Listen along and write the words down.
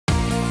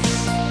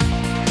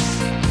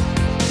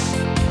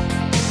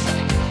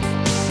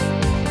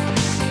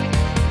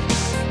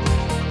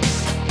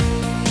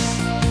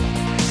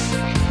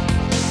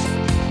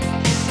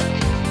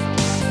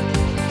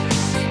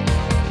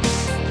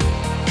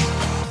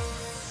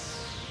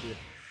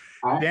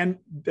All right.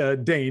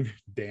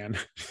 Dan,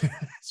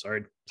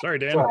 sorry,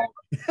 Dan.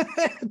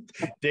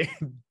 Sorry.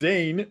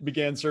 Dane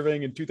began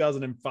surveying in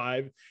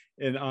 2005,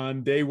 and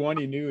on day one,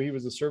 he knew he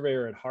was a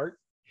surveyor at heart.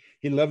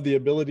 He loved the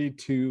ability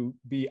to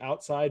be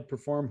outside,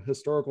 perform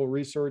historical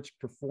research,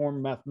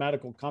 perform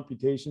mathematical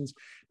computations,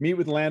 meet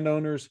with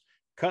landowners,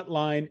 cut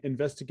line,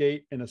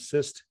 investigate, and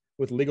assist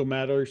with legal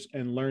matters,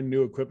 and learn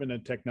new equipment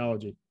and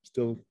technology.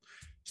 Still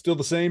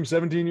the same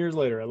 17 years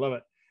later. I love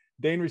it.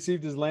 Dane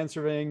received his land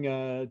surveying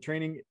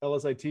training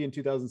LSIT in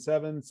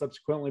 2007,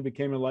 subsequently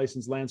became a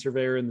licensed land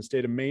surveyor in the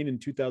state of Maine in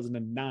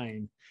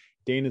 2009.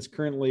 Dane is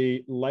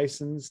currently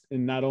licensed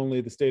in not only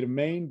the state of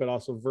Maine, but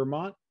also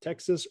Vermont,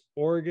 Texas,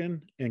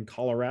 Oregon, and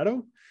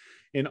Colorado.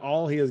 In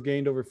all, he has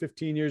gained over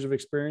 15 years of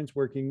experience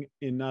working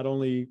in not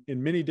only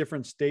in many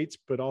different states,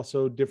 but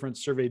also different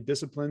survey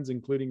disciplines,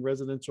 including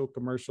residential,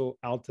 commercial,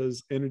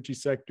 altas, energy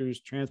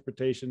sectors,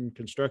 transportation,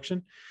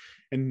 construction.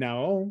 And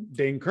now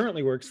Dane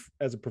currently works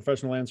as a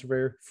professional land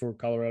surveyor for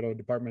Colorado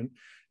Department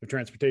of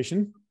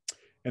Transportation.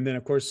 And then,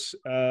 of course,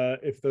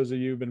 if those of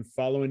you have been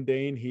following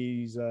Dane,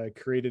 he's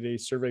created a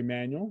survey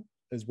manual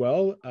as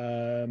well.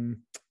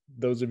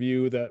 Those of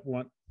you that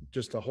want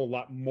just a whole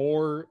lot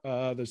more,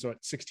 there's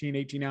 16,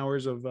 18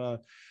 hours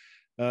of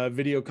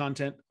video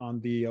content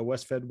on the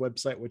WestFed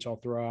website, which I'll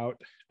throw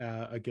out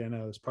again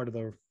as part of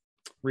the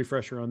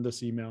refresher on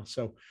this email.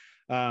 So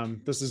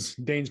this is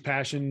Dane's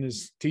passion,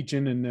 is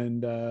teaching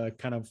and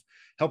kind of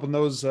helping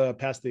those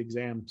pass the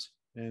exams.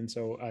 And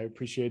so I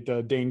appreciate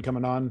Dane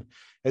coming on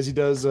as he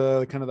does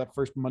kind of that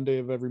first Monday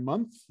of every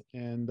month.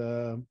 And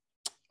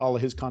all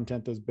of his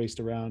content is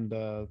based around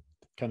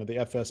kind of the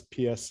FS,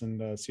 PS, and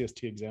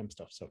CST exam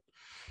stuff. So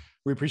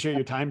we appreciate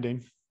your time,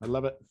 Dane. I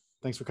love it.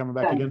 Thanks for coming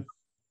back again.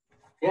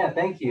 Yeah,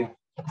 thank you.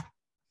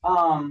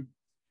 All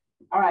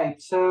right,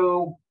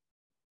 so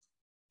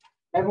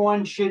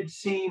everyone should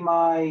see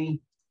my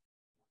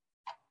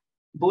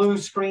blue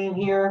screen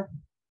here,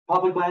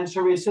 public land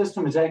survey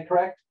system. Is that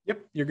correct?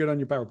 Yep, you're good on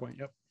your PowerPoint.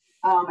 Yep.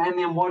 And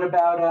then what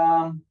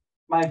about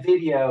my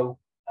video?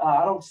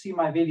 I don't see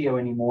my video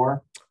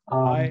anymore.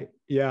 I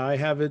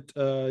have it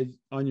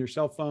on your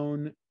cell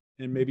phone,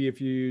 and maybe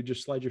if you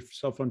just slide your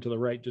cell phone to the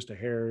right just a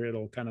hair,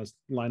 it'll kind of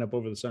line up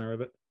over the center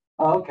of it.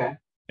 Oh, okay.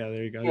 Yeah,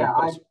 there you go.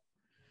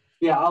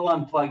 Yeah, I'll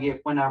unplug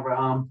it whenever.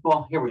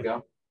 Well, here we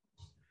go.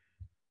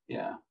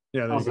 Yeah.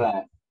 Yeah. How's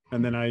that?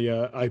 And then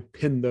I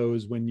pinned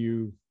those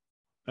when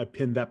I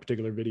pinned that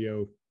particular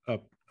video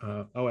up.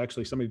 Oh,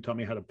 actually, somebody taught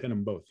me how to pin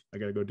them both. I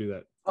got to go do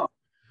that. Oh,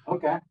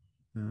 okay.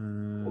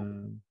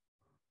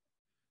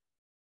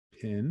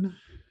 Pin.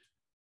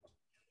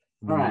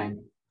 All right.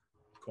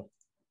 Cool.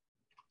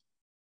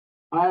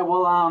 All right.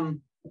 Well,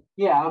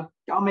 yeah,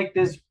 I'll make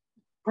this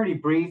pretty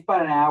brief,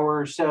 about an hour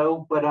or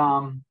so. But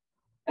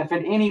if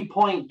at any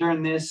point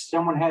during this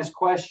someone has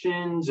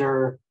questions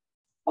or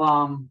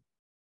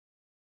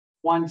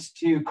wants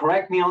to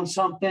correct me on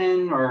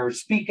something or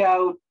speak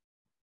out,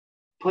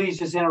 please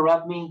just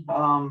interrupt me.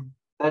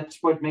 That's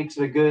what makes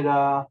it a good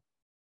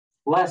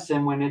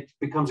lesson when it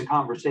becomes a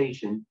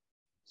conversation.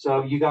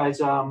 So you guys,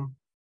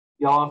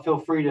 y'all feel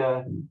free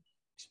to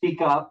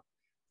speak up.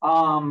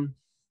 Let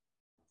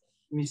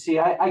me see.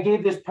 I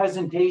gave this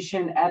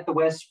presentation at the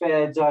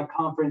WestFed's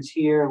conference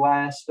here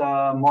last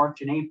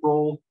March and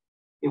April.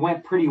 It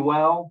went pretty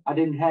well.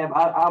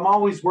 I'm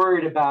always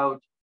worried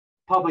about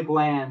public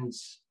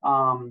lands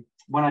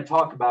when I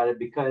talk about it,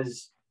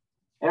 because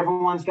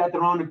everyone's got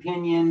their own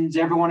opinions.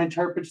 Everyone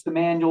interprets the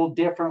manual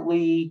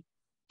differently.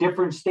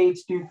 Different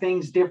states do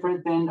things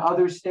different than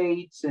other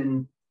states.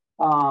 And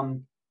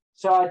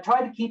so I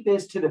try to keep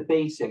this to the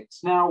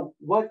basics. Now,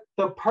 what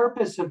the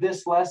purpose of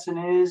this lesson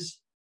is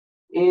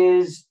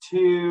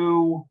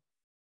to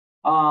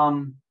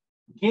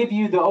give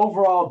you the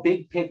overall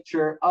big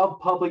picture of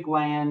public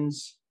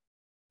lands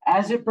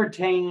as it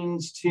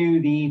pertains to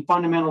the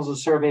fundamentals of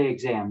survey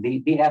exam,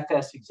 the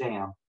FS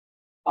exam.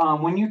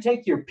 When you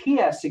take your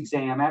PS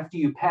exam, after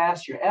you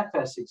pass your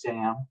FS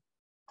exam,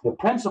 the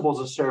principles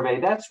of survey,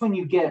 that's when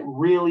you get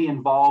really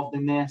involved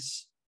in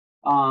this.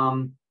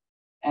 And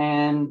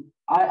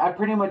I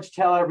pretty much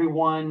tell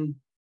everyone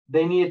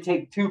they need to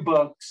take 2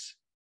 books.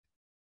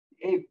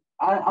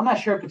 I'm not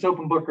sure if it's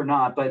open book or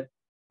not, but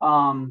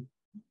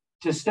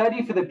to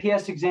study for the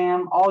PS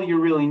exam, all you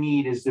really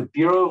need is the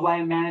Bureau of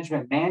Land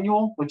Management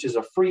Manual, which is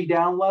a free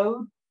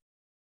download.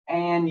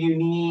 And you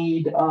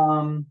need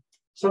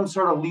some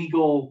sort of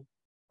legal,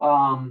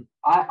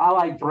 I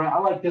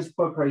like this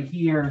book right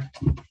here,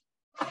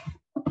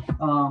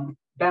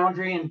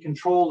 Boundary and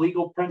Control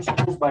Legal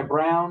Principles by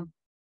Brown.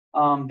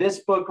 This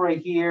book right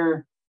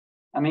here,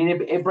 I mean,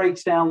 it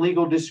breaks down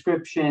legal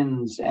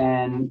descriptions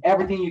and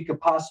everything you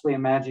could possibly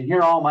imagine. Here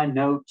are all my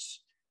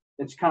notes.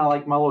 It's kind of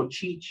like my little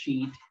cheat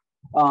sheet,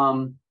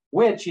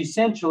 which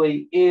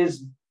essentially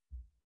is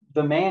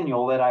the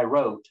manual that I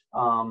wrote.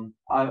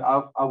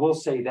 I will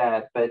say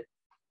that, but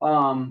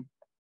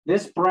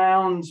this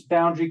Brown's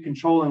Boundary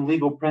Control and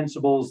Legal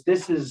Principles,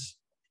 this is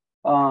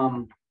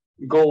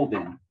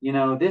golden. You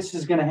know, this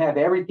is going to have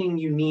everything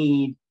you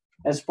need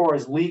as far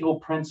as legal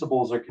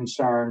principles are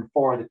concerned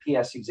for the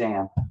PS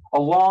exam.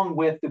 along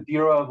with the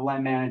Bureau of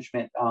Land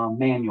Management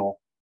manual.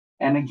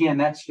 And again,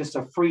 that's just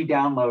a free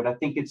download. I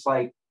think it's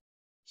like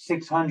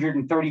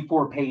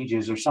 634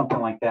 pages or something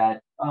like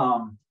that.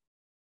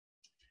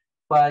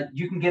 But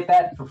you can get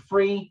that for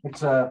free.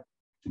 It's a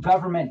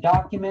government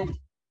document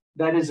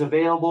that is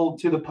available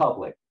to the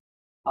public.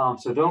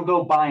 So don't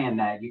go buying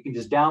that. You can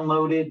just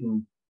download it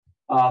and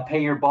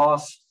pay your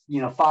boss,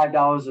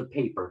 $5 a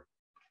paper.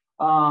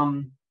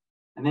 And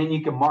then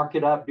you can mark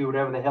it up, do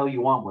whatever the hell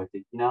you want with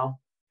it,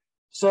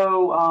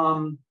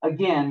 So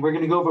again, we're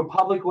going to go over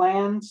public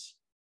lands,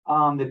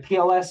 the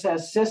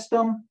PLSS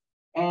system,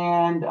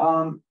 and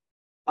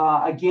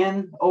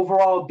again,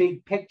 overall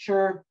big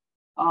picture.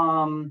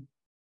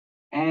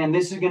 And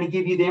this is going to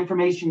give you the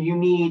information you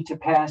need to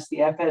pass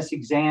the FS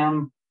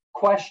exam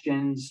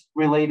questions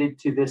related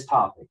to this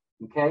topic.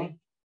 Okay.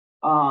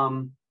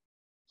 So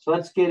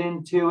let's get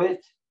into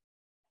it.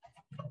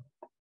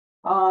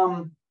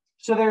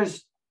 So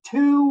there's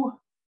two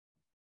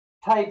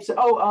types.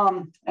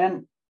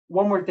 And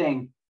one more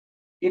thing.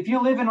 If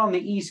you're living on the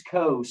East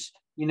Coast,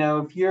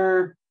 if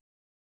you're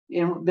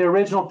in the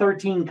original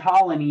 13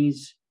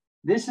 colonies,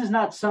 this is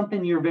not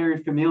something you're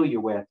very familiar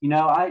with.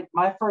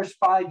 My first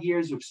 5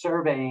 years of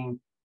surveying,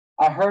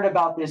 I heard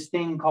about this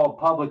thing called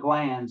public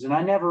lands, and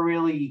I never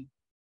really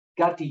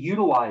got to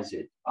utilize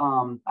it.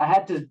 I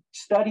had to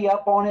study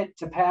up on it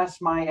to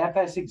pass my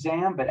FS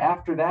exam, but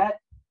after that,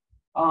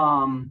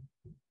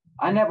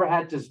 I never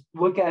had to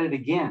look at it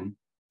again.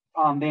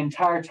 The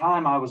entire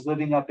time I was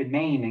living up in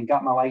Maine and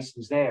got my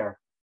license there.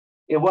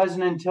 It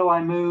wasn't until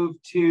I moved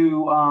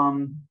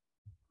to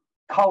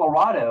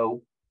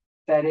Colorado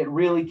that it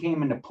really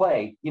came into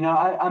play.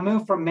 I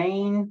moved from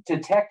Maine to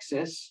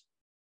Texas,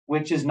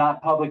 which is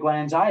not public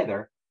lands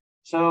either.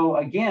 So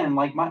again,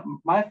 like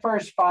my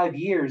first 5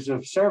 years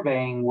of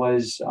surveying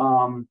was,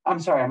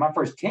 my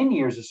first 10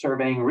 years of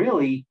surveying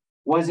really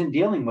wasn't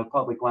dealing with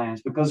public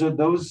lands because of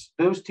those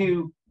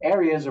two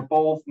areas are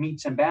both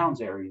meets and bounds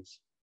areas.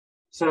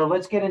 So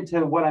let's get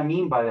into what I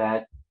mean by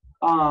that.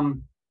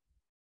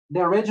 The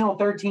original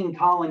 13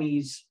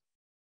 colonies,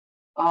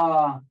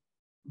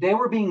 they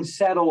were being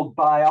settled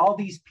by all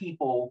these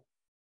people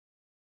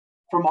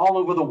from all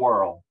over the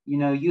world.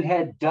 You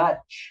had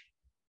Dutch,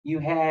 you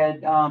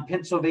had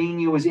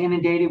Pennsylvania was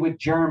inundated with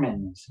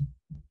Germans,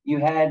 you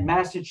had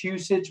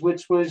Massachusetts,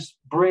 which was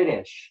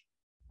British,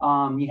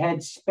 you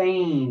had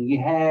Spain, you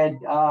had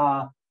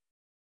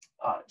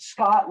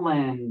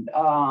Scotland,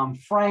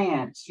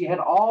 France, you had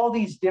all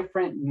these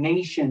different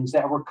nations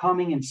that were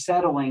coming and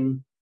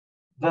settling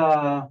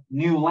the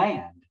new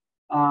land.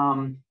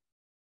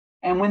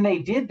 And when they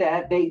did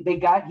that, they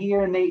got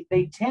here and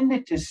they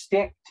tended to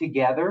stick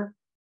together.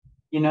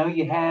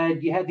 You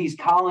had these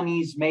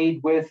colonies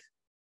made with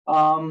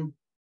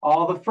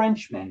all the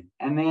Frenchmen,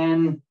 and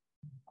then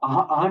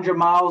 100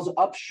 miles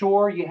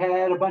upshore, you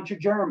had a bunch of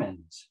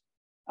Germans,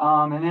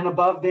 and then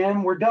above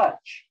them were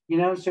Dutch.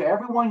 So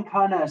everyone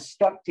kind of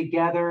stuck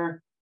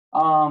together.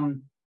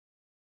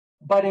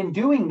 But in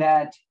doing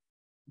that,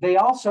 they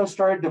also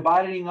started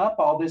dividing up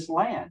all this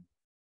land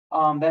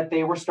that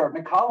they were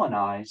starting to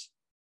colonize.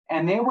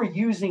 And they were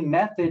using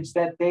methods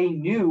that they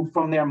knew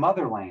from their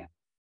motherland.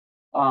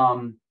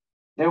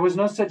 There was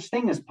no such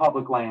thing as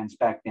public lands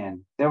back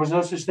then. There was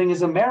no such thing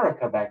as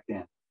America back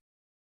then.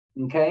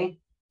 Okay?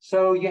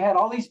 So you had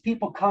all these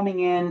people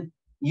coming in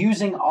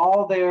using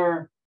all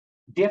their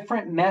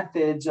different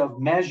methods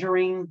of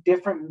measuring,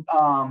 different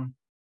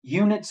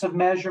units of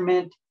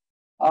measurement,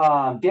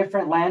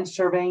 different land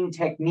surveying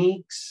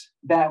techniques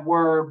that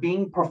were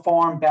being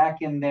performed back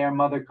in their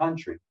mother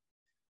country.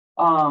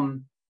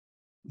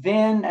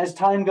 Then as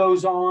time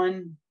goes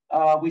on,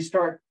 we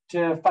start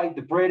to fight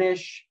the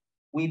British.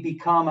 We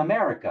become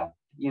America,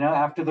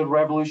 after the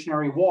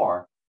Revolutionary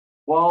War.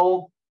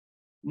 Well,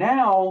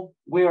 now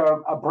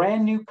we're a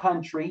brand new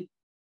country,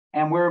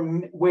 and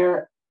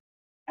we're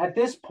at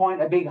this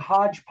point a big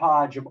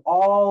hodgepodge of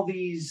all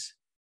these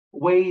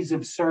ways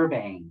of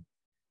surveying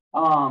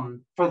for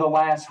the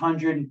last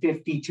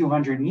 150,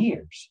 200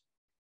 years.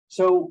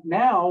 So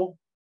now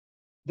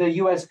the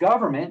U.S.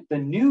 government, the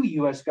new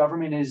U.S.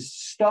 government, is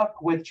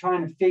stuck with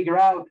trying to figure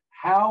out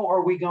how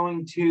are we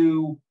going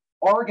to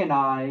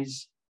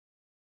organize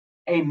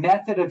a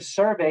method of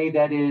survey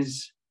that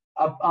is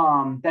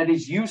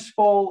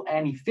useful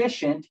and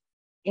efficient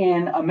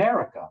in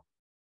America.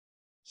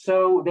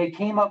 So they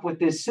came up with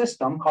this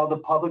system called the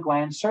Public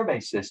Land Survey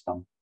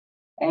System,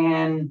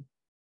 and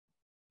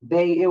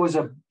it was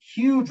a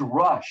huge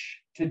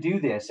rush to do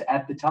this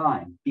at the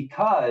time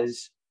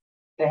because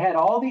they had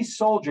all these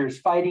soldiers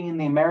fighting in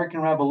the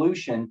American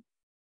Revolution,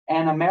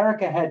 and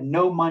America had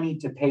no money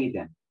to pay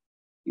them.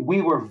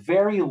 We were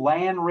very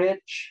land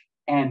rich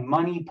and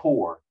money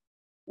poor.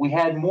 We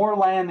had more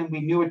land than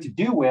we knew what to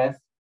do with,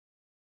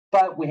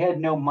 but we had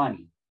no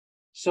money.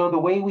 So the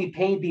way we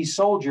paid these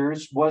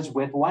soldiers was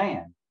with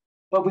land.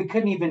 But we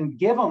couldn't even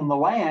give them the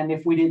land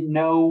if we didn't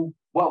know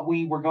what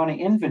we were going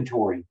to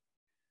inventory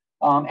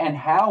and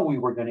how we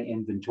were going to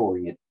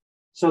inventory it.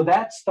 So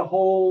that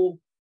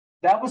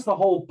was the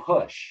whole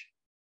push.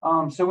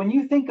 So when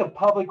you think of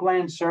public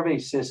land survey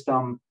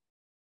system,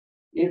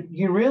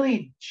 you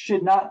really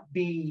should not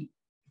be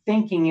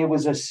thinking it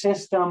was a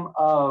system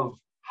of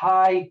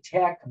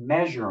high-tech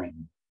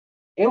measuring.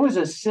 It was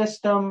a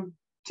system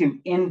to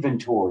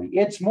inventory.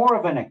 It's more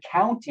of an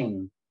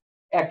accounting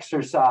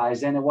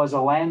exercise than it was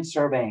a land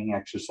surveying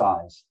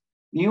exercise.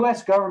 The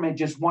US government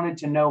just wanted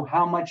to know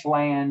how much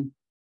land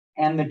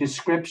and the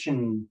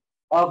description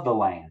of the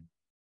land.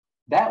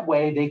 That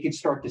way they could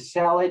start to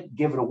sell it,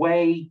 give it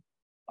away,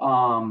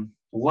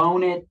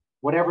 loan it,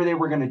 whatever they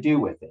were going to do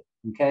with it,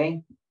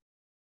 okay?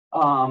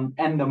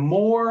 And the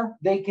more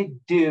they could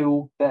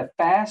do, the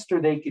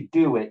faster they could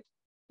do it,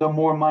 the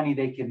more money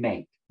they could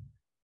make.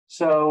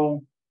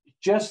 So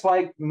just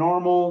like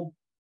normal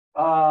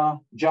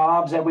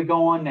jobs that we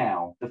go on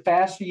now, the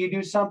faster you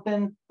do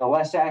something, the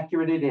less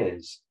accurate it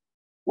is.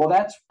 Well,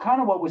 that's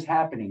kind of what was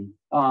happening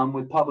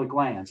with public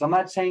lands. I'm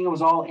not saying it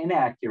was all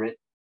inaccurate.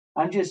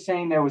 I'm just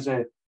saying there was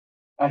a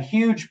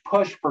huge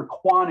push for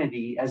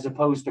quantity as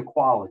opposed to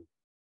quality.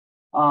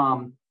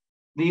 The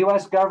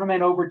U.S.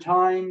 government over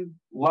time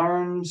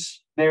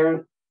learns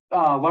through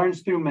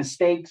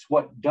mistakes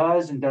what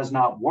does and does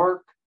not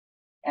work,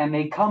 and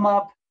they come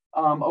up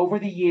over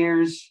the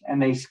years,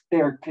 and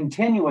they're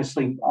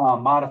continuously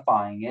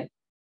modifying it.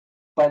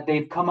 But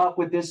they've come up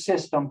with this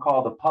system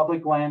called the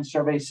Public Land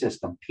Survey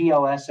System,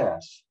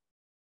 PLSS.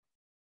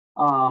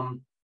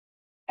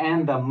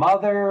 And the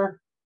mother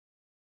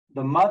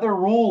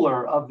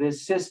ruler of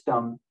this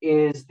system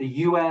is the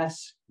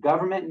U.S.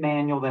 government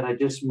manual that I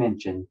just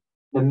mentioned,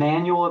 the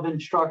Manual of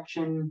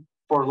Instruction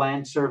for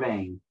Land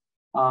Surveying.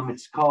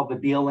 It's called the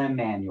BLM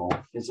manual,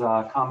 is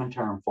a common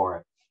term for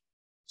it.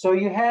 So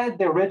you had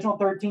the original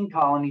 13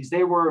 colonies.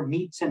 They were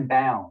metes and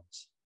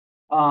bounds.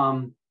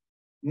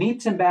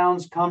 Metes and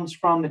bounds comes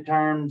from the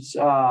terms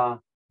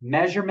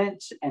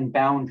measurements and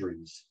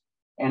boundaries,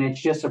 and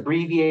it's just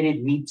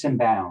abbreviated metes and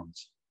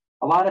bounds.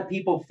 A lot of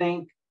people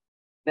think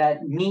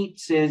that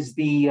metes is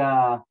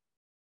the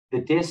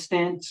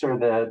distance or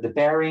the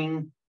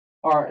bearing,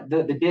 or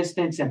the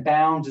distance, and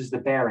bounds is the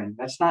bearing.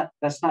 That's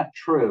not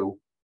true.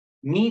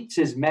 Metes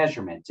is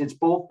measurements. It's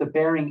both the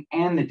bearing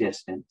and the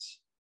distance.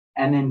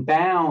 And then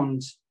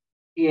bounds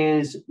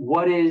is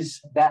what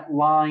is that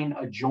line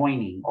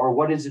adjoining, or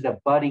what is it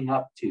abutting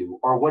up to,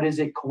 or what is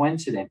it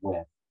coincident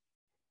with.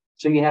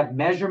 So you have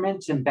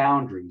measurements and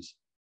boundaries.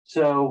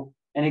 So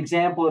an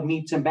example of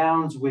metes and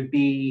bounds would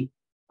be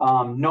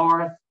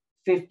north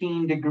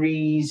 15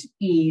 degrees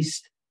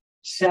east,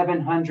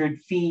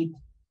 700 feet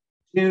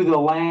to the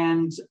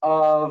lands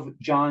of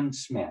John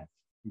Smith,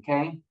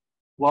 okay?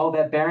 Well,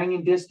 that bearing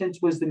and distance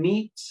was the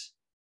metes,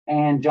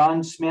 and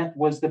John Smith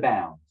was the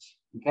bounds,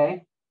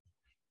 okay?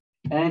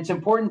 And it's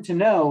important to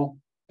know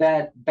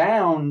that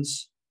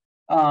bounds,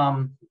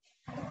 let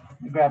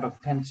me grab a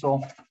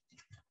pencil.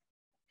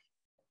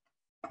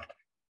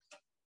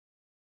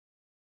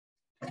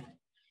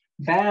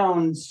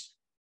 Bounds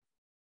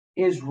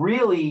is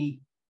really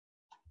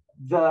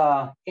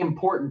the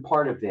important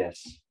part of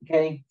this,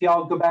 okay? If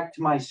y'all go back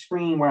to my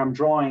screen where I'm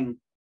drawing,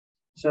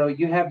 so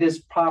you have this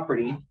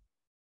property,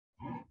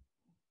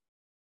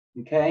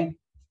 okay?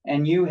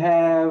 And you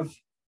have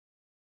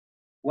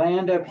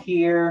land up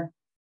here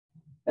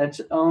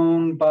that's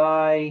owned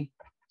by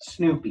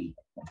Snoopy,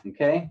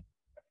 okay?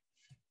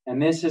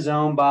 And this is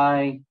owned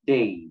by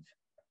Dave.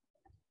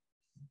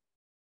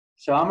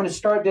 So I'm going to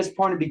start this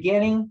point of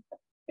beginning,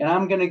 and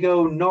I'm going to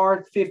go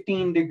north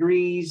 15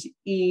 degrees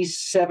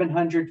east,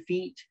 700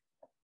 feet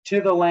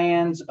to the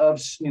lands of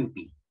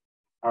Snoopy,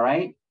 all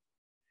right?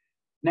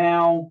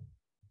 Now,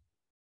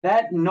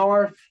 that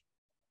north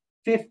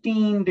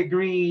 15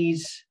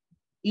 degrees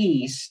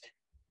east,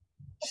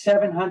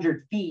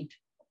 700 feet,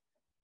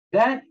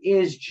 that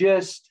is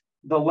just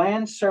the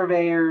land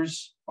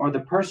surveyors, or the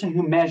person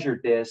who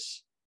measured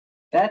this,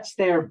 that's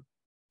their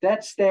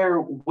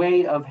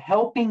way of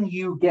helping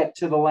you get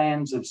to the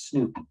lands of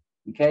Snoopy,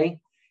 okay?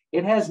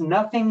 It has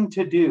nothing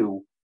to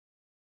do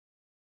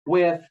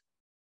with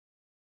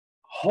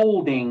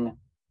holding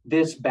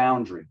this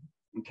boundary,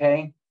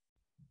 okay?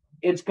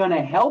 It's going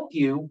to help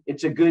you.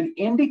 It's a good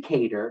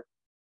indicator.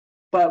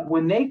 But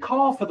when they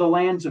call for the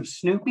lands of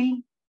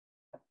Snoopy,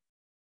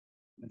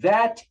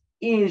 that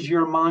is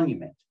your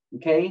monument,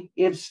 okay?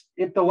 If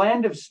the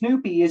land of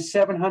Snoopy is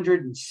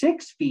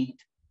 706 feet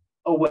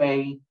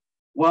away,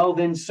 well,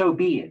 then so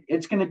be it.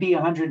 It's going to be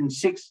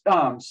 706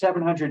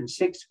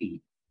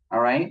 feet,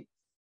 all right?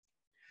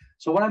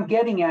 So what I'm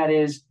getting at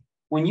is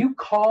when you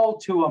call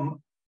to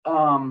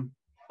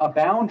a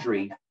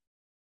boundary,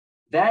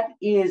 that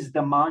is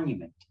the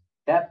monument.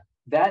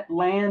 That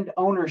land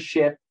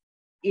ownership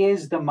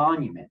is the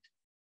monument,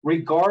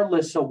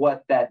 regardless of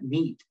what that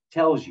meet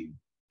tells you,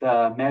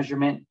 the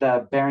measurement,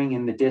 the bearing,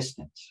 and the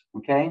distance,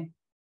 okay?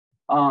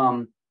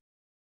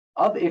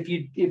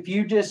 If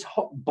you just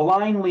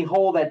blindly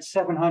hold at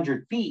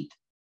 700 feet,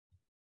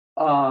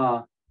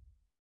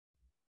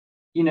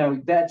 you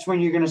know, that's when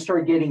you're going to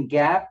start getting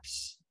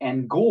gaps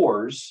and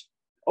gores,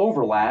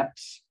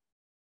 overlaps,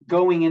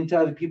 going into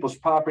other people's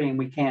property, and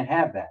we can't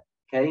have that,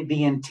 Okay,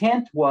 the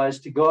intent was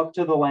to go up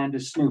to the land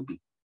of Snoopy.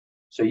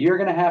 So you're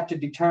going to have to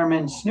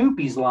determine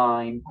Snoopy's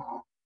line.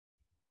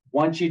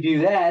 Once you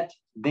do that,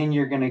 then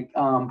you're going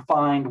to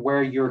find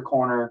where your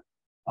corner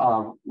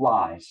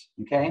lies.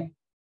 Okay.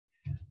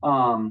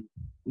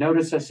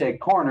 Notice I said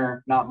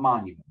corner, not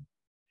monument.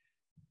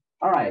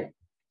 All right.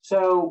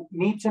 So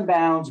meets and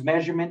bounds,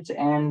 measurements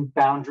and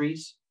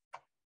boundaries.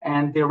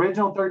 And the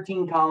original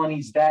 13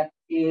 colonies, that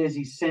is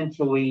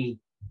essentially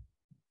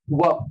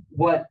what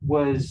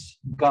was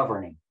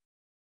governing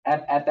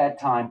at that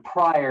time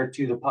prior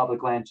to the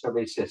public land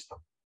survey system.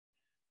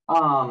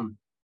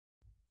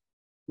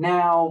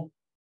 Now,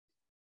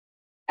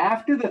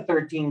 after the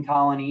 13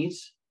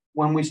 colonies,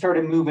 when we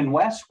started moving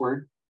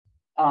westward,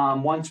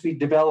 once we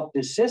developed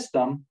this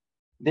system,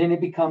 then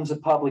it becomes a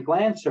public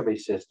land survey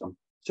system.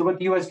 So what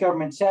the US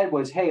government said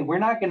was, hey, we're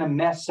not going to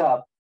mess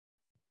up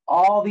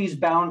all these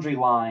boundary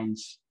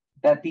lines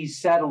that these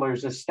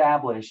settlers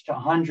established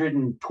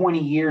 120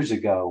 years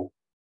ago.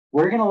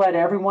 We're going to let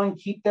everyone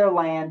keep their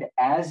land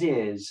as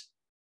is,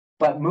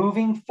 but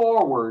moving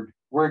forward,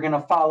 we're going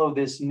to follow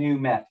this new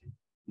method.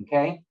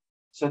 Okay.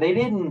 So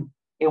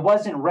it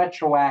wasn't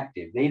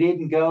retroactive. They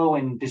didn't go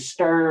and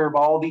disturb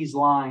all these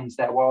lines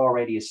that were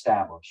already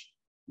established.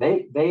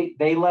 They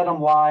let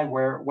them lie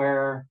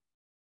where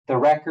the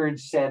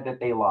records said that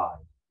they lied.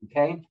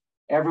 Okay.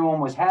 Everyone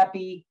was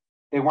happy.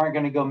 They weren't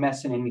going to go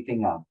messing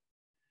anything up.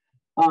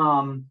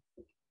 And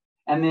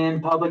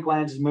then public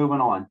lands is moving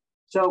on.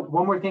 So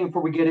one more thing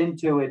before we get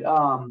into it,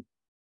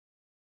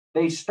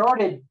 they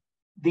started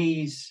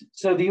these.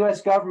 So the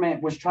U.S.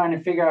 government was trying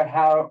to figure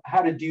out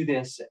how to do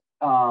this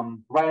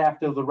right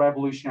after the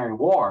Revolutionary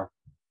War,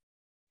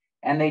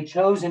 and they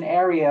chose an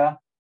area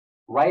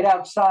right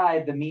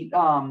outside the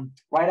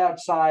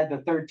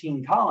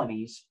 13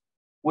 colonies,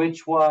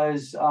 which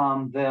was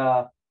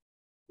the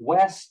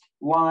west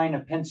line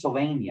of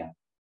Pennsylvania.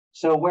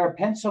 So where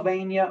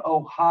Pennsylvania,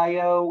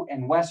 Ohio,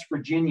 and West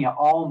Virginia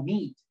all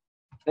meet,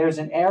 there's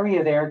an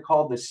area there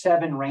called the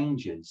Seven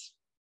Ranges.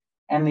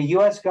 And the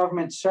US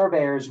government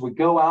surveyors would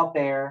go out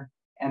there,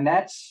 and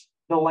that's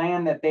the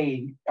land that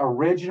they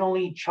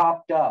originally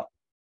chopped up,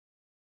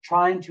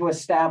 trying to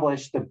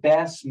establish the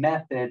best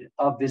method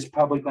of this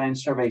public land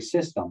survey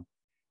system.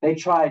 They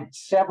tried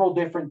several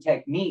different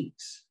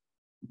techniques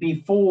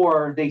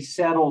before they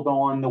settled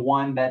on the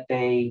one that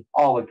they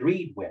all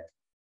agreed with.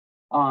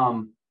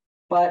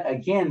 But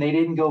again, they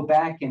didn't go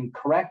back and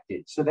correct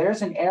it. So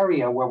there's an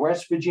area where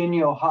West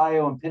Virginia,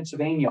 Ohio, and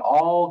Pennsylvania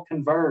all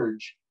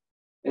converge.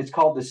 It's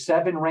called the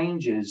Seven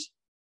Ranges,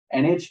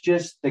 and it's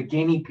just the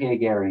guinea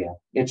pig area.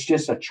 It's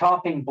just a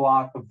chopping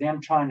block of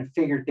them trying to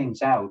figure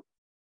things out.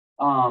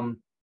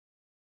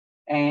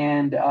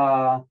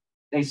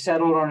 They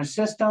settled on a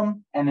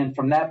system, and then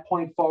from that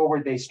point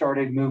forward, they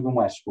started moving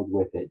westward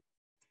with it.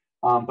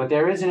 But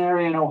there is an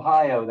area in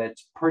Ohio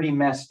that's pretty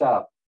messed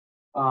up.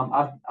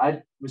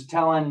 I was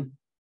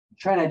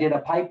Trent, I did a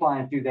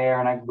pipeline through there,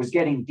 and I was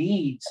getting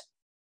deeds,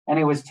 and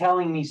it was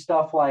telling me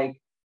stuff like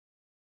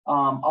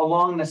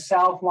along the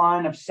south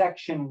line of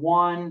section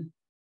 1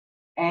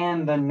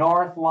 and the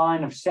north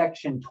line of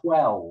section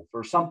 12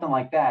 or something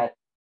like that,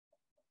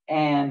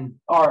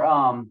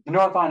 or the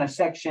north line of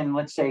section,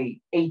 let's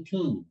say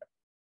 18.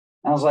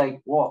 I was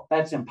like, well,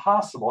 that's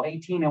impossible.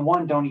 18 and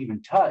 1 don't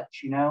even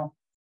touch,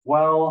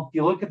 Well, if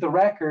you look at the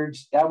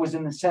records, that was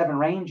in the Seven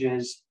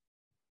Ranges,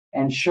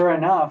 and sure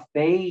enough,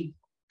 they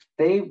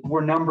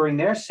were numbering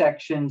their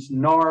sections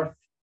north,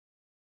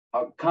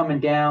 coming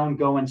down,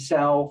 going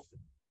south,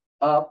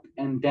 up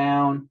and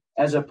down,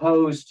 as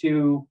opposed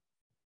to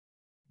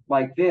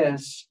like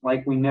this,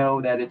 like we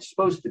know that it's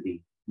supposed to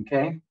be,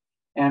 okay?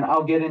 And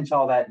I'll get into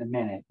all that in a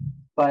minute.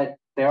 But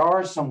there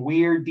are some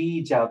weird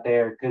deeds out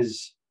there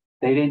because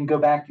they didn't go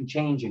back and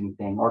change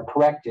anything or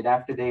correct it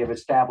after they have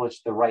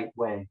established the right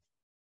way,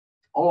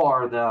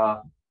 or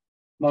the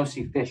most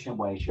efficient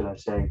way, should I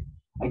say.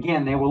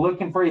 Again, they were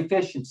looking for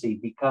efficiency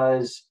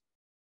because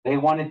they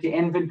wanted to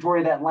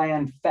inventory that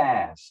land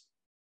fast.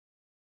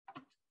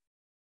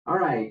 All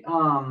right.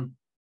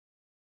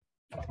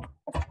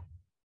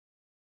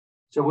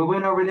 So we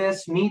went over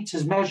this. Meets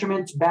as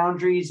measurements.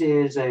 Boundaries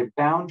is a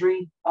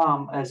boundary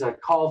as a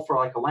call for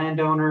like a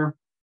landowner.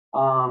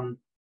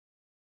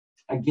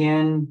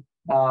 Again,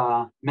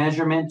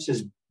 measurements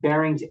is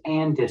bearings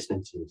and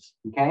distances.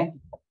 Okay.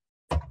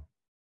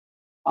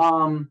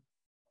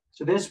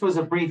 So this was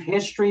a brief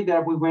history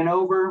that we went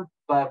over,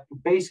 but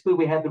basically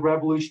we had the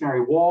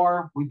Revolutionary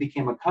War. We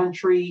became a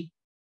country.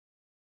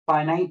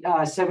 By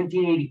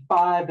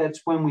 1785,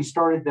 that's when we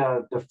started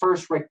the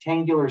first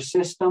rectangular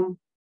system.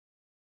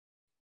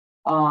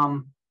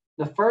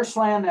 The first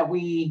land that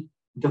we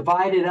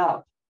divided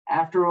up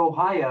after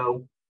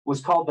Ohio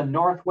was called the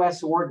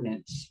Northwest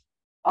Ordinance.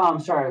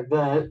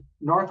 The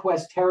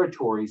Northwest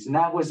Territories, and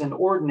that was an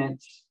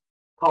ordinance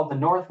called the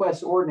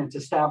Northwest Ordinance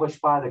established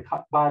by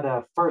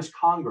the first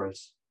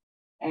Congress.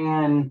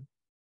 And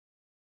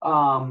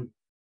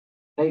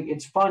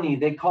it's funny,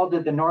 they called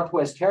it the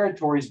Northwest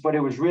Territories, but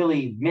it was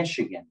really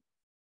Michigan.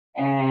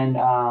 And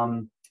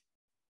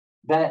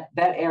that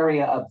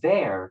area up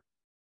there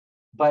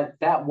but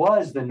that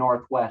was the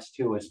Northwest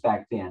to us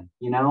back then.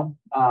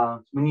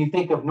 When you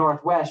think of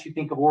Northwest, you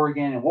think of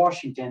Oregon and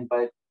Washington,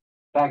 but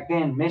back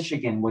then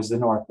Michigan was the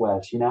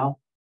Northwest.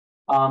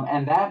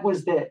 And that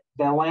was the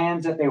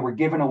lands that they were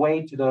giving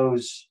away to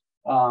those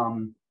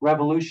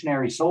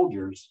revolutionary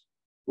soldiers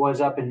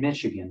was up in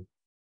Michigan.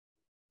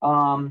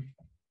 Let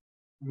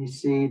me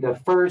see, the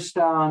first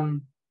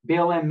BLM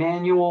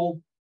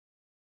manual,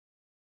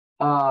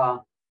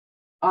 the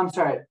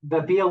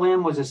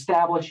BLM was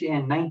established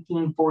in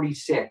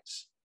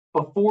 1946.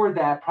 Before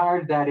that,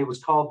 prior to that, it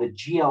was called the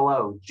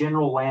GLO,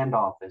 General Land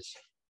Office.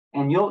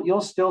 And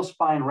you'll still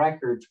find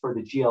records for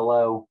the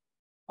GLO.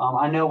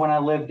 I know when I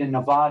lived in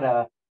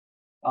Nevada,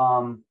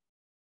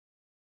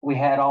 we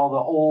had all the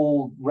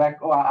old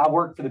I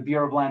worked for the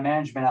Bureau of Land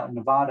Management out in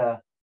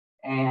Nevada,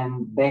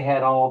 and they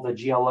had all the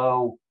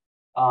GLO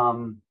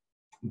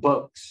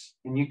books,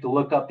 and you could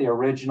look up the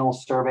original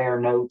surveyor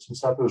notes and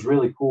stuff. It was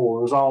really cool.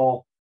 It was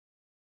all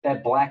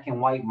that black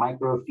and white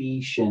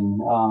microfiche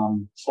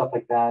and stuff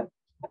like that.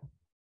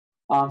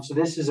 So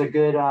this is a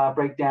good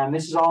breakdown.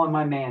 This is all in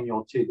my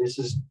manual too. This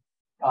is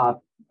a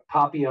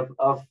copy of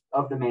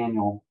the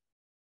manual.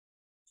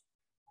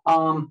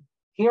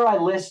 Here I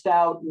list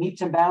out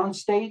meets and bounds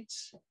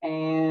states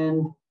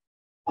and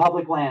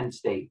public land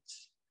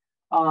states.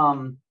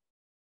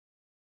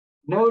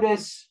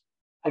 Notice,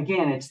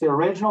 again, it's the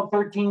original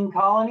 13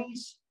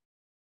 colonies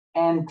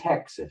and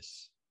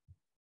Texas.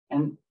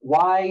 And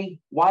why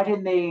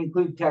didn't they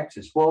include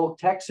Texas? Well,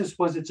 Texas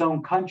was its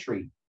own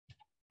country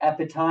at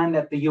the time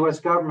that the US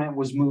government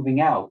was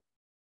moving out.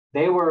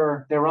 They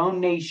were their own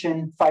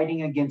nation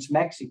fighting against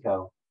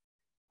Mexico.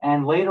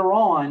 And later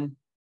on,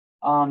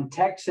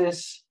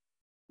 Texas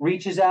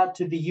reaches out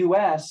to the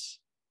US,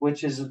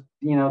 which is,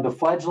 the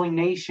fledgling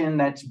nation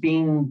that's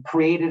being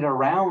created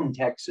around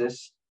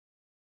Texas.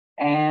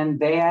 And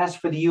they ask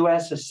for the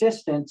US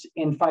assistance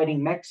in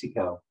fighting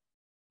Mexico.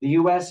 The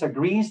US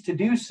agrees to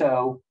do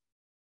so,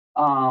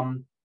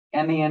 and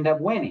they end up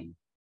winning.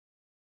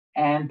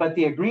 But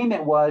the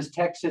agreement was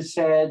Texas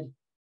said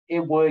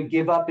it would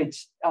give up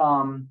its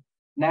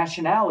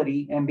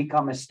nationality and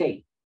become a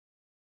state.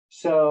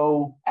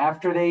 So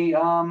after they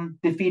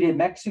defeated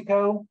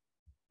Mexico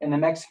in the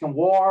Mexican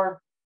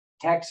War,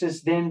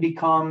 Texas then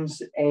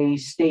becomes a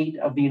state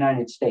of the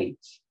United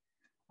States.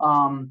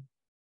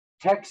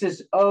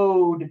 Texas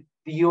owed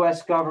the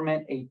US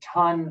government a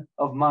ton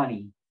of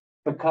money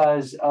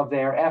because of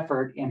their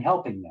effort in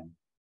helping them.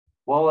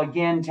 Well,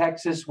 again,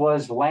 Texas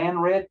was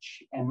land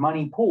rich and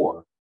money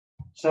poor.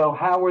 So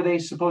how were they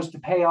supposed to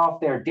pay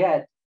off their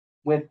debt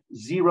with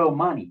zero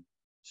money?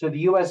 So the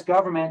US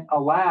government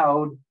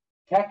allowed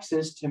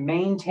Texas to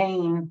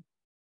maintain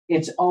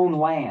its own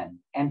land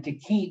and to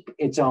keep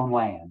its own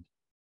land.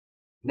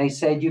 They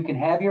said you can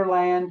have your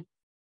land.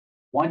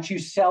 Once you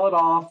sell it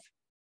off,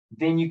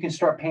 then you can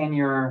start paying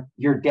your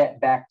debt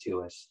back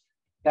to us.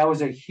 That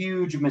was a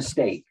huge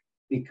mistake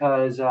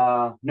because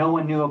no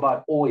one knew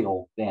about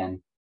oil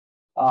then.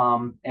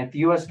 If the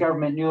US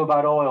government knew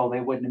about oil,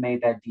 they wouldn't have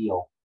made that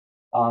deal.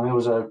 It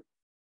was a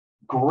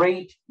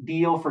great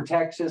deal for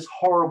Texas,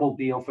 horrible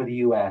deal for the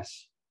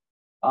US.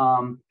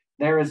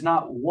 There is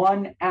not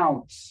 1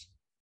 ounce,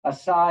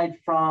 aside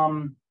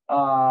from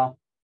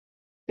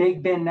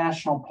Big Bend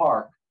National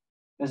Park,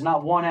 there's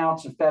not 1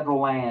 ounce of federal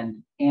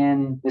land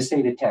in the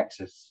state of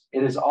Texas.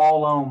 It is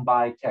all owned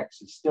by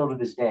Texas, still to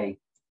this day.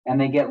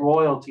 And they get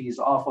royalties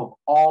off of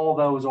all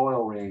those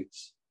oil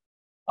rigs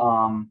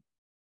and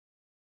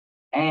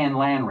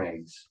land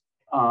rigs.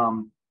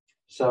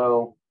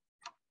 So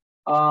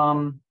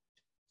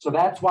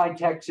that's why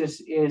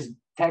Texas is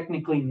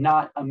technically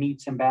not a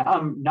meets and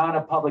bounds, not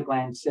a public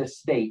land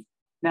state.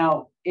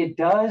 Now, it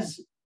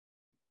does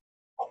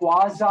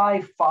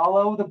quasi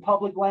follow the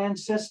public land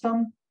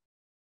system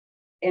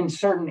in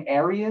certain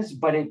areas,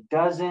 but it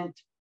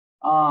doesn't,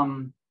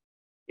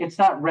 it's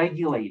not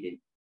regulated.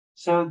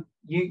 So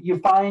you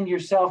find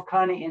yourself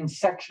kind of in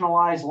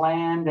sectionalized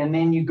land, and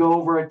then you go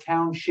over a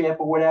township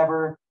or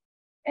whatever,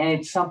 and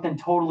it's something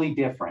totally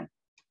different.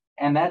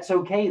 And that's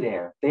okay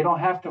there. They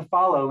don't have to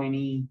follow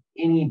any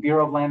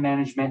Bureau of Land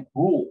Management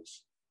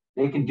rules.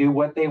 They can do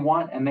what they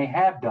want, and they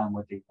have done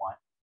what they want.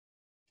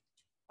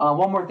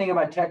 One more thing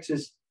about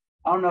Texas.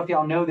 I don't know if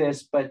y'all know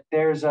this, but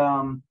there's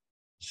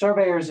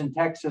surveyors in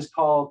Texas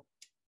called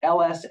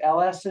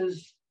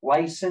PLSS,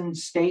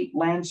 licensed state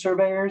land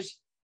surveyors.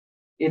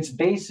 It's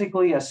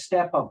basically a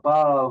step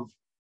above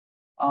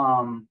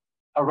a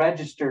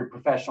registered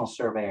professional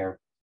surveyor.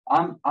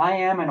 I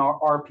am an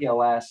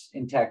RPLS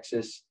in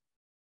Texas,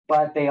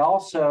 but they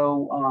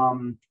also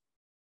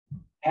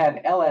have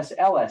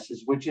LSLSs,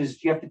 which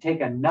is you have to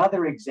take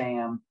another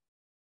exam.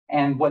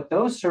 And what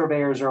those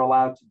surveyors are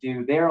allowed to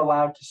do, they're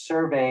allowed to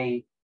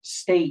survey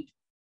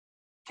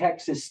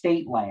Texas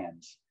state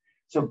lands.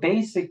 So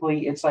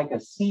basically, it's like a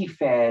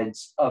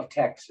CFEDS of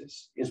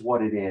Texas is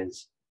what it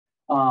is.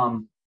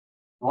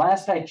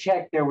 Last I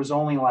checked, there was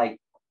only like,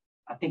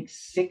 I think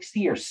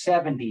 60 or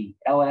 70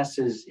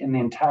 LSs in the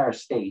entire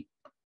state.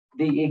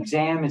 The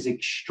exam is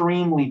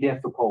extremely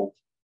difficult.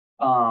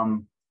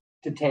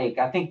 to take.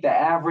 I think the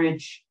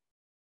average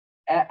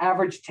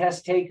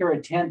test taker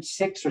attempts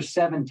 6 or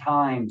 7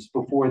 times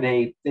before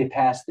they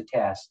pass the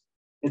test.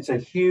 It's a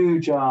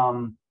huge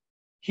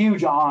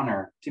huge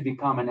honor to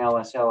become an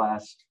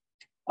LSLS.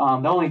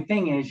 The only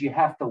thing is you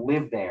have to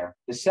live there.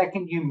 The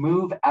second you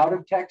move out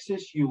of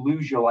Texas, you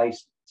lose your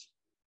license.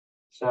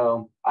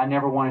 So I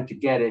never wanted to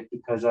get it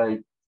because I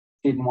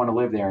didn't want to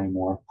live there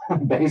anymore,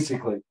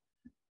 basically.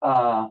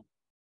 I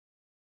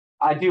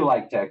do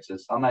like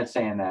Texas. I'm not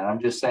saying that.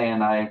 I'm just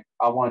saying I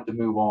wanted to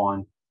move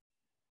on.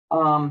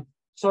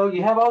 So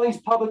you have all these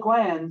public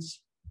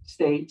lands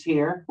states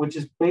here, which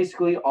is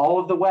basically all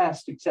of the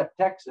West except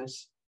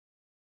Texas.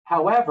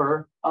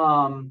 However,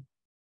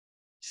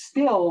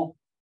 still,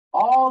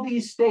 all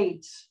these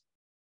states,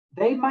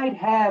 they might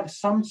have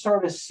some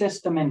sort of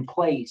system in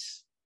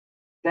place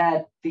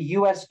that the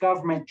U.S.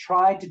 government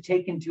tried to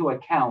take into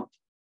account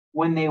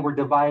when they were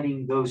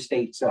dividing those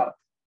states up,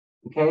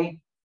 okay?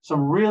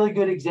 Some really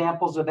good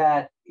examples of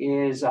that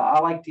is I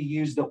like to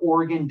use the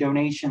Oregon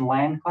donation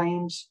land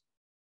claims,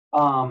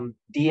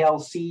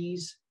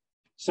 DLCs.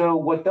 So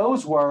what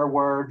those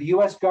were the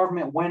U.S.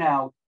 government went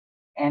out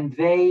and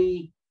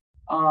they,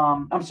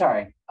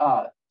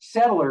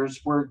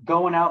 settlers were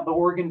going out the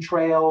Oregon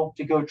Trail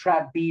to go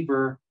trap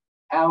beaver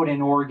out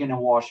in Oregon and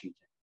Washington,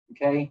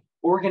 okay?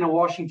 Oregon and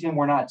Washington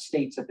were not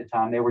states at the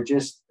time. They were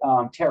just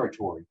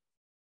territory.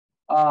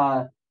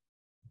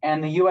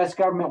 And the U.S.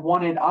 government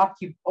wanted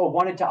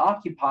to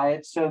occupy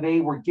it, so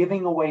they were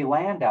giving away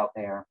land out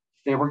there.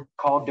 They were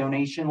called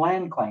donation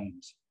land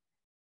claims.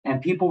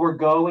 And people were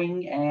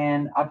going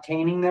and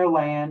obtaining their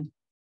land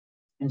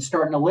and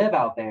starting to live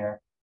out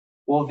there.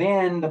 Well,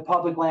 then the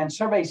public land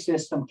survey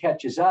system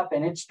catches up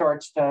and it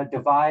starts to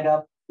divide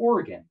up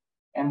Oregon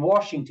and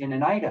Washington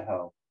and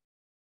Idaho.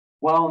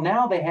 Well,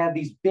 now they have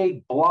these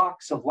big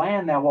blocks of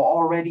land that were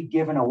already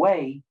given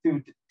away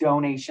through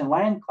donation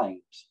land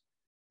claims.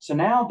 So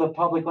now the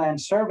public land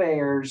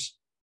surveyors,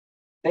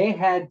 they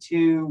had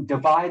to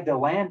divide the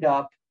land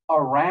up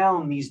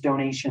around these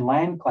donation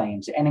land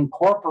claims and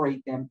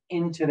incorporate them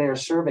into their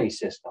survey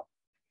system.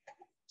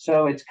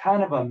 So it's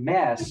kind of a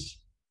mess.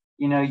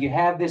 You know, you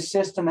have this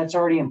system that's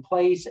already in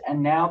place,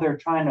 and now they're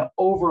trying to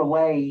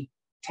overlay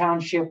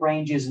township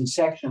ranges and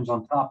sections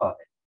on top of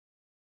it.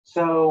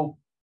 So,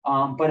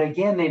 but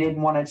again, they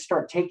didn't want to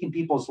start taking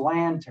people's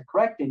land to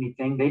correct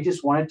anything. They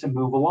just wanted to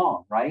move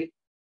along, right?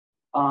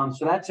 So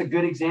that's a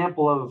good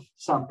example of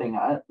something.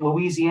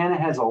 Louisiana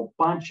has a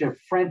bunch of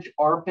French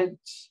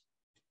arpents.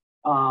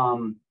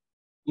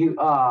 New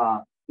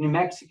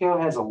Mexico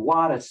has a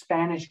lot of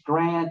Spanish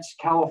grants.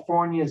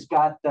 California's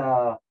got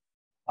the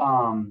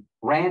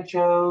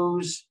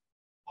ranchos.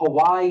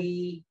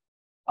 Hawaii,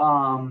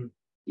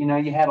 you know,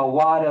 you had a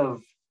lot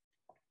of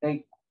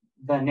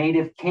the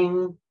native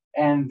king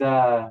and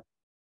the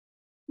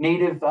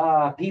native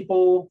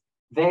people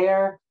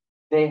there.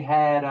 They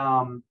had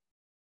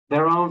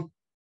their own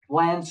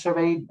land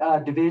survey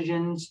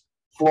divisions.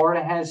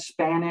 Florida has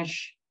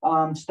Spanish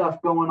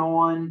stuff going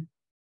on.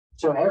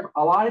 So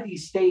a lot of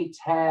these states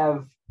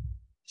have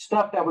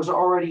stuff that was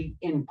already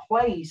in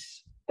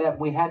place that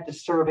we had to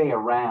survey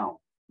around,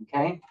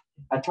 okay?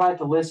 I tried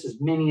to list as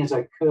many as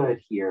I could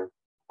here.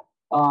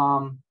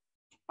 All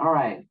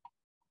right,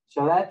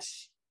 so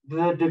that's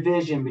the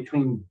division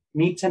between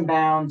meets and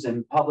bounds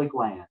and public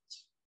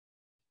lands.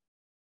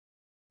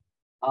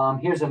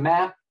 Here's a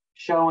map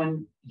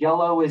showing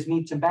yellow is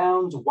meets and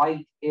bounds,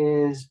 white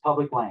is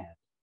public land,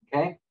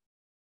 okay?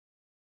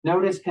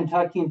 Notice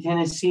Kentucky and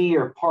Tennessee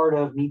are part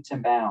of meets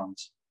and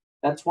bounds.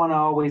 That's one I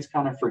always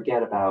kind of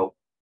forget about.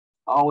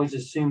 I always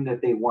assume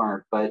that they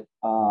weren't, but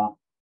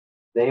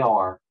they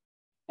are.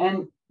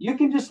 And you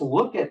can just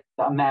look at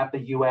a map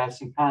of the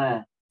U.S. and kind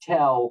of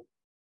tell,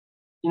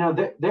 you know,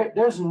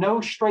 there's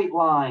no straight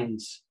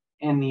lines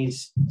in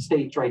these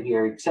states right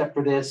here, except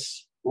for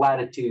this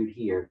latitude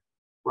here,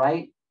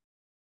 right?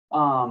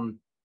 Oh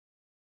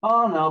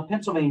no,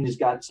 Pennsylvania's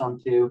got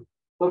some too.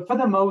 But for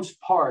the most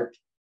part,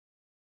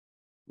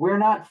 we're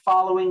not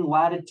following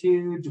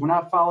latitudes, we're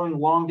not following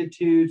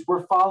longitudes,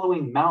 we're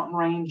following mountain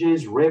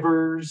ranges,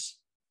 rivers,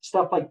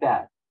 stuff like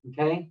that,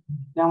 okay?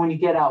 Now, when you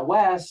get out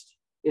west,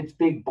 it's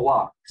big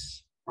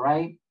blocks,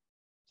 right?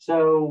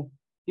 So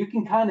you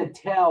can kind of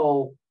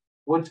tell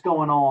what's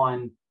going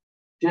on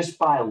just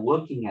by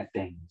looking at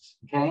things,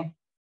 okay?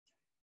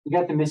 You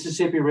got the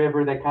Mississippi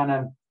River that kind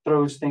of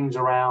throws things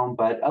around,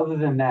 but other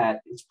than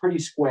that, it's pretty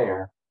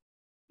square.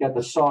 You got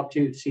the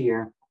sawtooths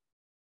here.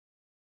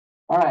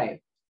 All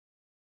right.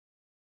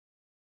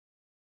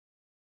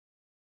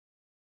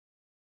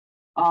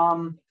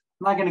 I'm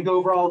not going to go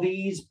over all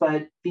these,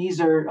 but these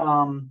are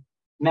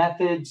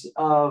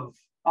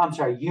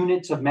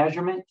units of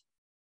measurement.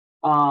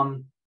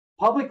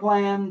 Public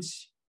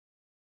lands,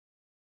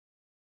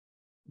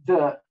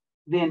 the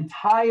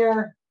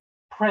entire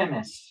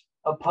premise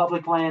of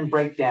public land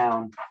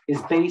breakdown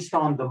is based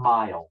on the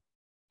mile,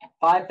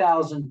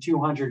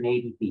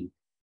 5,280 feet,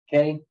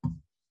 okay?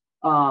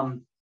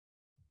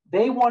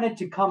 They wanted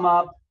to come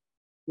up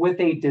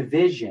with a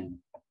division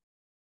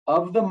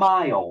of the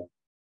mile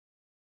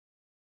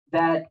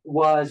that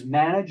was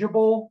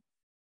manageable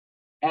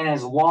and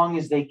as long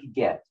as they could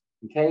get,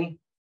 okay?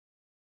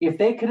 If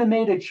they could have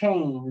made a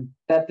chain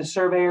that the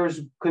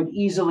surveyors could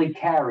easily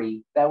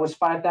carry, that was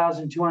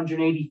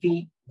 5,280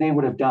 feet, they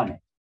would have done it,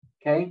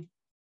 okay?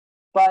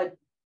 But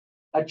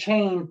a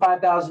chain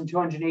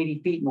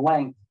 5,280 feet in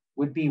length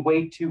would be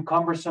way too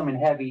cumbersome and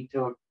heavy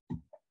to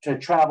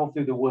travel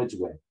through the woods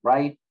with,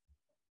 right?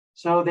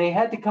 So they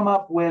had to come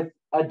up with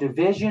a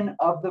division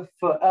of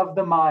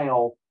the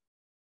mile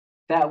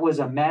that was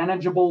a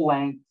manageable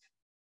length,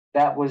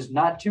 that was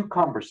not too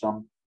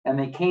cumbersome, and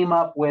they came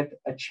up with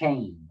a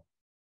chain,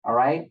 all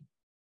right?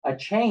 A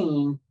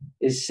chain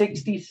is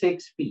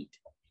 66 feet.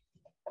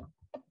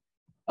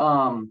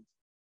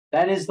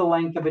 That is the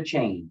length of a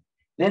chain.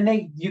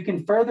 Then you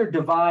can further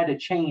divide a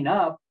chain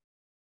up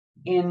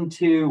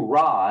into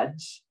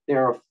rods.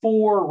 There are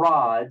 4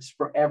 rods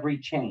for every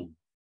chain,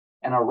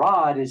 and a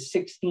rod is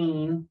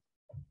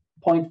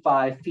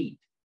 16.5 feet.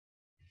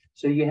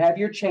 So you have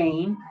your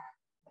chain,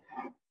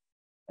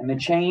 and the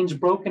chain's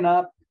broken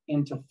up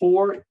into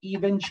 4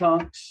 even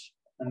chunks,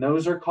 and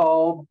those are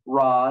called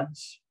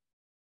rods.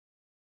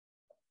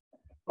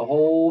 The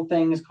whole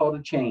thing is called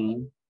a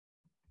chain.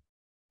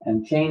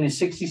 And chain is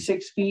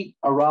 66 feet,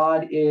 a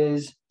rod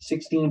is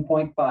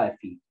 16.5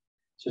 feet.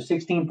 So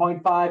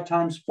 16.5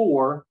 times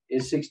 4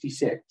 is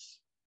 66.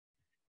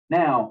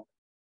 Now,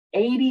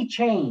 80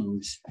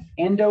 chains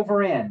end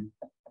over end.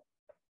 If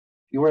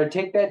you were to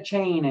take that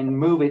chain and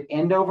move it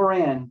end over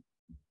end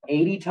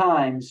 80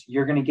 times,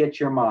 you're going to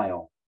get your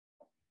mile.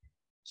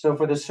 So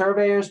for the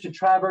surveyors to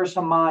traverse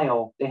a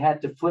mile, they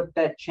had to flip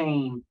that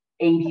chain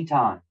 80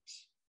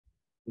 times.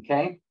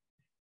 Okay?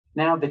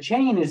 Now, the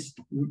chain is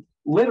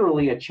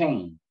literally a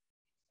chain.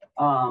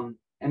 And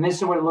this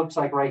is what it looks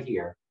like right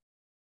here.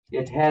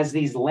 It has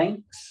these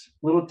links,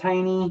 little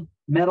tiny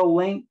metal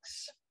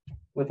links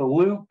with a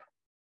loop,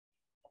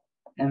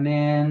 and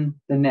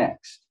then the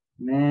next,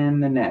 and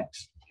then the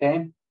next,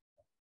 okay?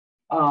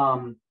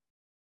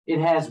 It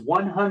has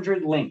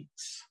 100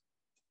 links.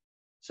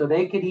 So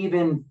they could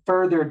even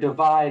further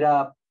divide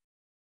up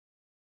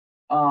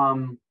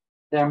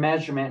their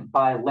measurement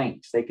by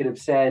links. They could have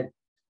said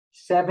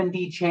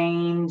 70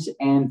 chains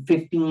and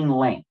 15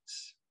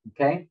 links,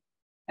 okay?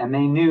 And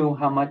they knew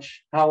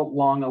how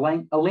long a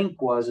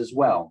link was as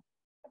well.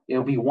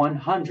 It'll be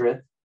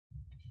 1/100th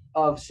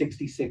of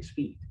 66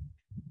 feet.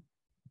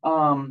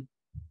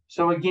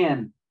 So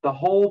again, the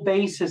whole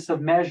basis of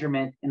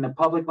measurement in the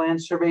public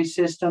land survey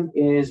system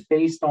is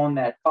based on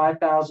that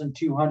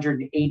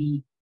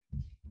 5,280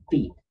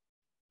 feet.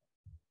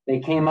 They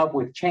came up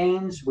with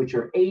chains, which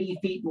are 80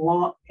 feet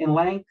in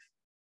length.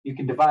 You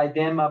can divide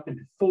them up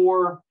into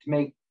 4 to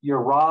make your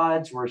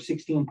rods were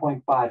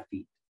 16.5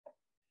 feet.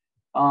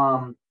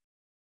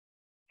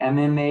 And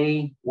then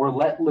they were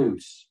let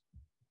loose.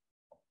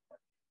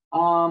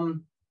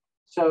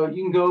 So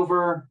you can go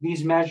over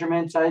these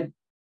measurements. I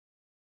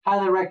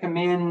highly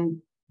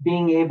recommend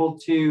being able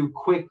to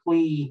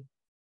quickly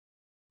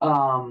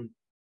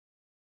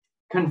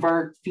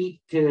convert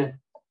feet to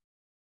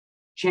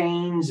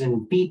chains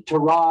and feet to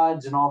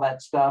rods and all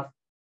that stuff.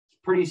 It's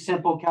pretty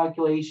simple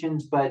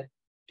calculations, but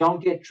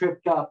don't get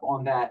tripped up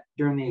on that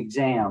during the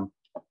exam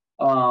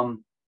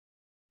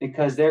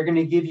because they're going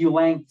to give you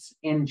lengths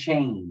in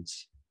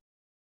chains.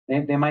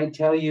 They might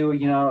tell you,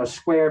 a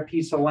square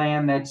piece of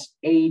land that's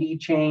 80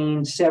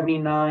 chains,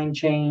 79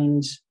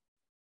 chains,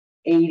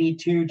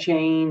 82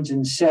 chains,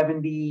 and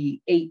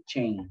 78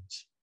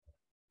 chains.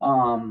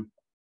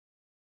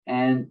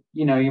 And,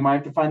 you might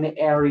have to find the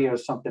area or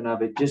something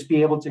of it. Just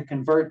be able to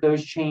convert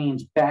those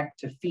chains back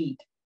to feet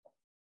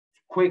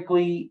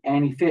quickly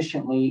and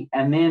efficiently,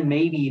 and then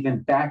maybe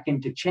even back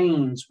into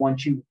chains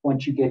once you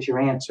get your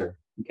answer,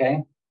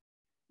 okay?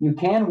 You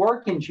can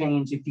work in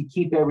chains if you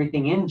keep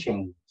everything in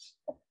chains.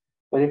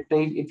 But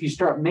if you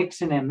start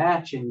mixing and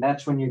matching,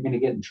 that's when you're going to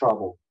get in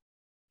trouble.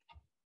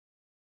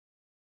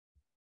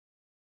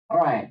 All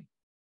right.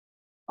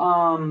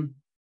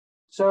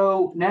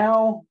 So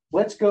now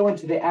let's go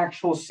into the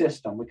actual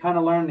system. We kind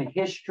of learned the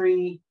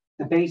history,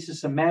 the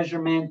basis of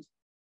measurement,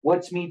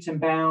 what's meets and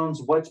bounds,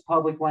 what's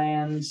public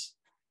lands.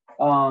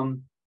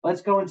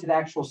 Let's go into the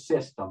actual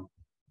system.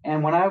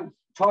 And when I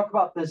talk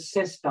about the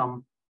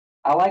system,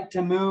 I like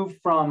to move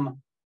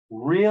from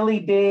really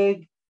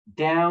big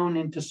down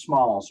into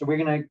small. So we're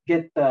going to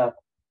get the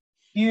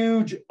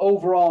huge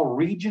overall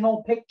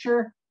regional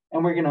picture,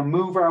 and we're going to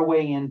move our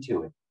way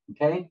into it,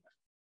 okay?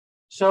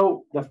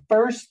 So the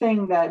first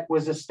thing that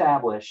was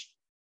established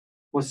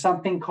was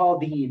something called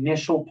the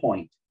initial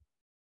point,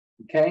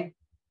 okay?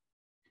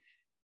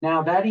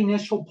 Now that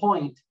initial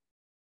point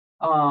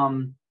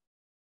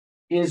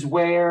is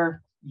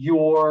where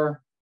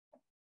your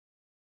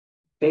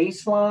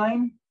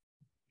baseline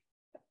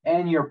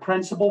and your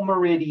principal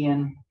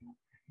meridian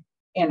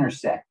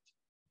intersect.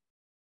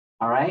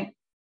 All right.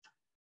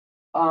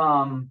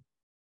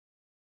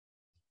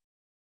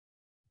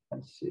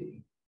 Let's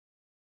see.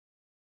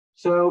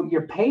 So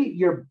your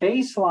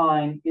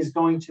baseline is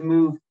going to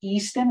move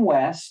east and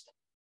west,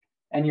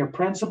 and your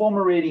principal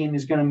meridian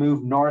is going to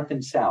move north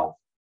and south.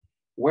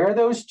 where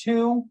those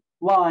two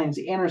lines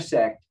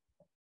intersect,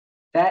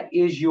 that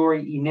is your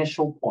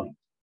initial point.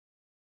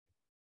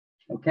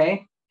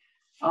 Okay.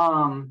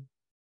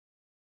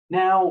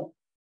 Now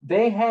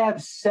they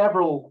have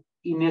several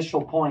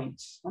initial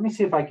points. Let me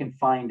see if I can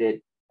find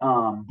it.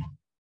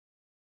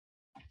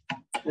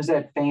 There's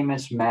that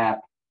famous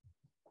map.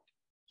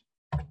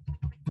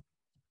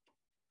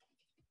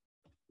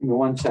 Give me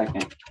 1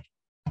 second.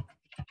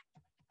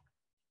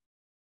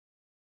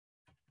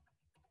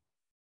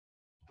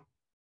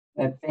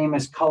 That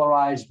famous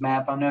colorized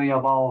map. I know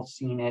you've all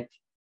seen it.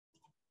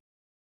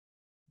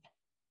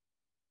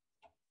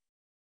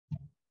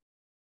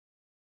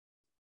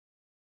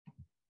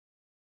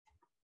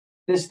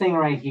 This thing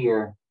right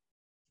here.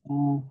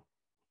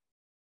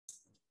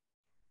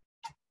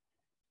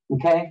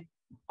 Okay.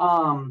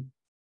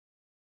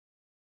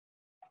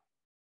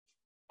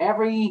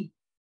 Every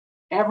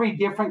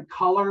different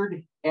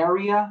colored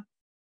area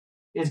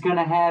is going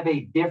to have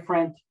a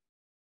different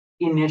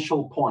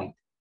initial point.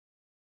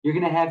 You're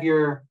going to have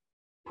your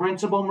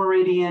principal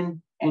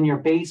meridian and your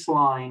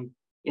baseline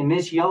in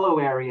this yellow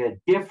area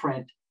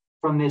different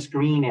from this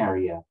green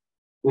area,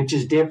 which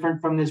is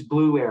different from this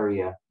blue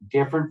area,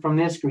 different from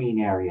this green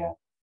area.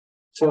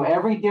 So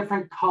every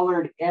different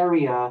colored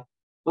area,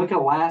 look at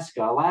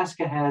Alaska.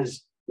 Alaska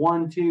has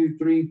 1, 2,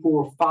 3,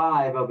 4,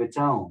 5 of its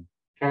own,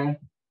 okay?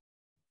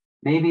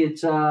 Maybe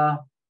it's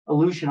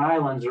Aleutian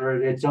Islands or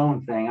its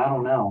own thing, I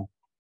don't know.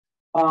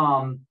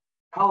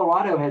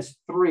 Colorado has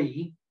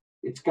 3.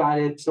 It's got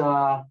its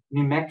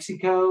New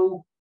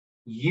Mexico,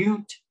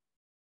 Ute,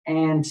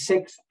 and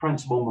 6th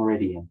principal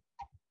meridian.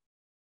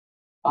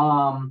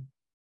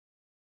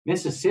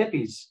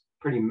 Mississippi's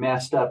pretty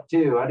messed up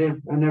too. I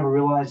never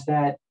realized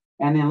that.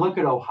 And then look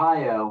at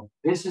Ohio.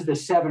 This is the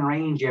 7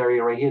 range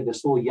area right here,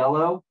 this little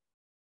yellow.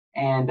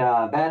 And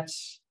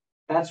that's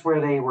where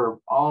they were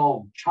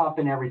all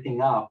chopping everything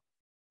up.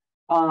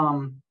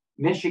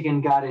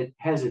 Michigan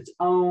has its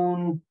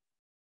own.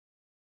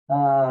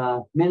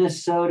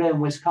 Minnesota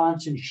and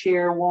Wisconsin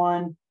share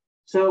one.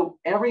 So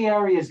every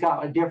area's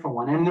got a different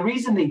one. And the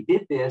reason they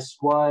did this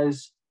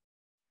was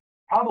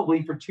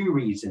probably for 2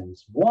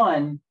 reasons.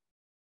 One,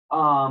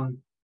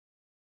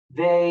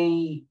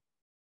 they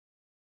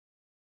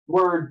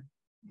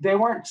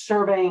weren't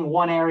surveying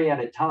one area at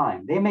a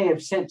time. They may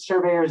have sent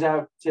surveyors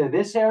out to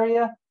this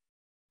area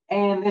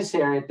and this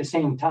area at the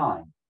same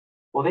time.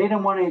 Well, they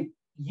didn't want to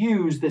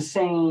use the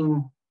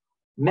same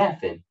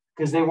method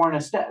because they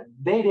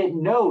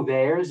didn't know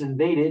theirs and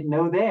they didn't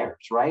know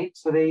theirs, right?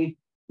 So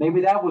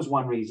maybe that was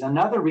one reason.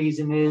 Another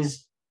reason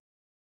is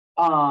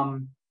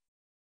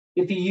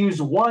if you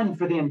use one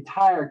for the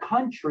entire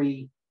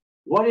country,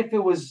 what if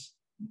it was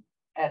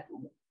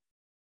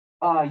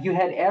you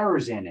had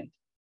errors in it?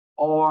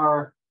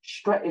 Or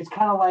it's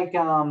kind of like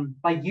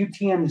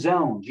UTM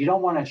zones. You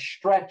don't want to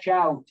stretch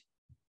out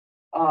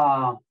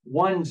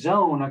one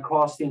zone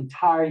across the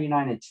entire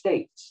United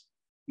States.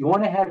 You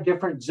want to have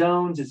different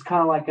zones. It's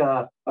kind of like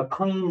a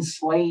clean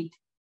slate.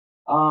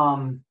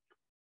 So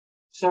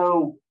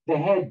they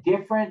had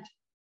different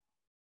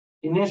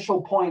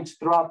initial points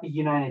throughout the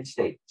United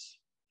States.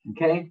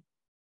 Okay.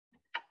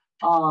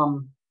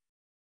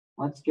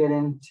 Let's get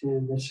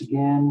into this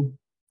again.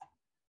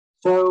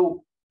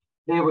 So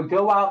they would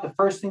go out. The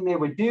first thing they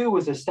would do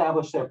was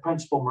establish their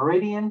principal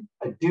meridian,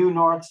 a due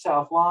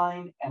north-south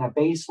line, and a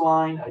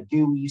baseline, a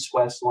due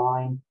east-west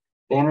line.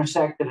 They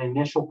intersect at an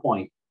initial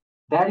point.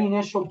 That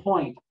initial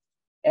point,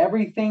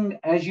 everything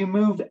as you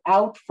move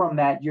out from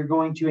that, you're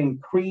going to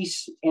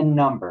increase in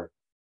number.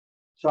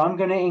 So I'm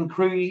going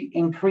to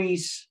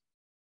increase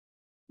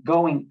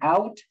going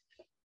out,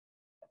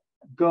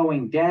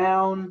 going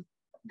down,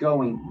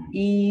 going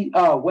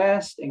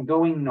west, and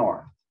going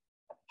north.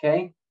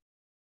 Okay.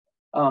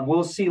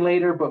 We'll see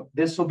later, but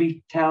this will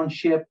be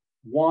township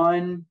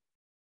 1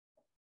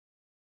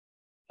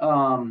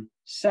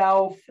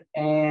 south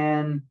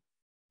and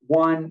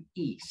 1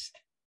 east.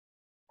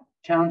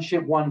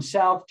 Township 1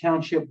 south,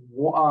 township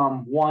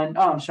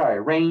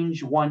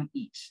range 1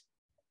 east.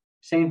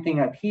 Same thing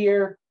up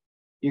here.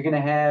 You're going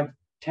to have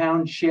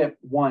township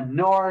 1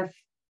 north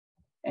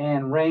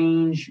and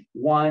range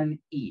 1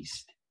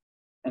 east.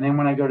 And then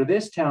when I go to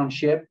this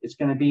township, it's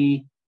going to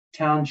be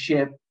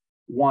township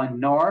 1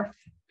 north,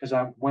 because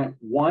I went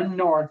 1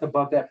 north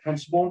above that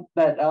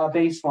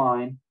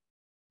baseline,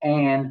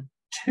 and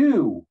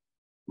 2.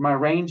 My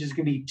range is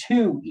going to be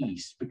 2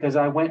 east because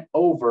I went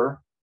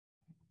over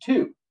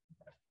 2.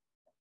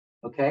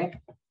 Okay.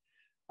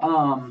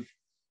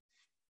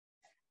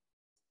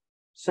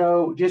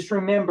 So just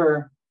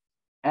remember,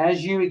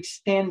 as you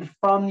extend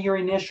from your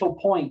initial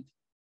point,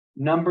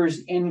 numbers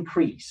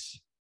increase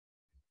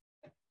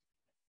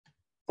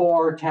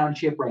for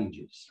township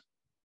ranges.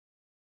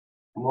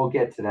 And we'll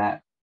get to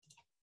that.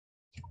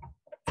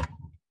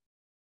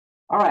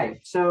 All right,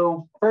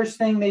 so first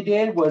thing they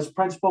did was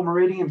principal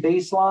meridian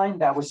baseline.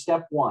 That was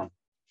step 1.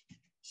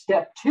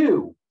 Step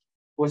 2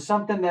 was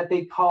something that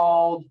they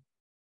called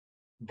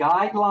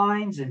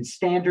guidelines and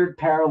standard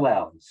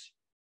parallels.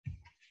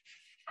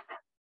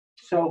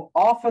 So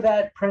off of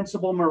that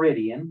principal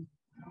meridian,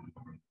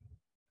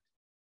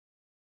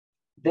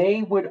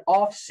 they would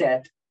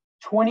offset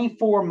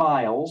 24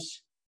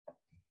 miles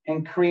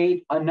and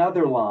create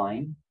another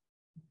line.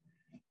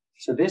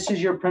 So this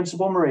is your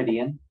principal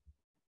meridian.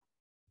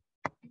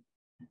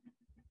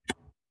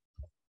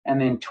 And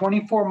then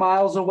 24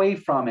 miles away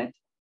from it,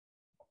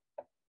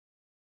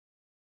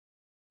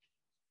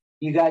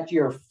 you got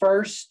your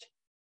first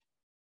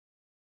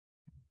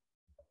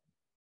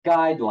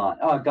guide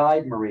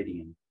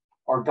meridian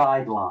or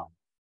guideline,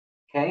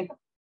 okay?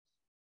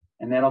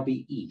 And that'll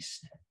be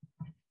east.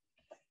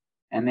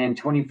 And then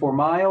 24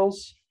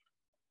 miles,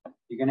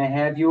 you're gonna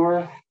have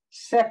your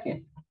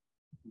second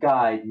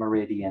guide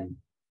meridian,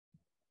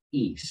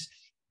 east.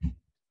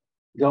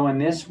 Going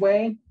this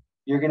way,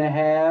 you're gonna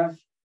have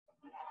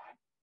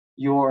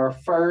your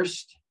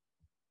first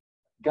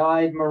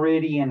guide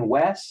meridian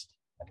west,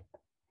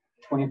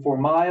 24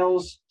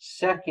 miles,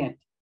 second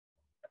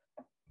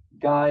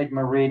guide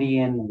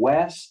meridian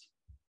west,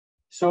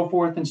 so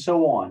forth and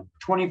so on,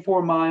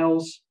 24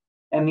 miles.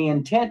 And the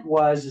intent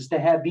is to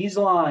have these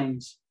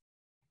lines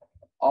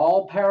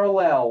all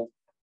parallel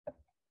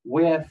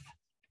with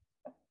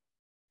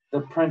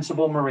the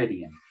principal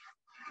meridian,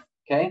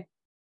 okay?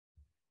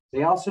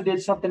 They also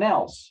did something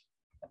else.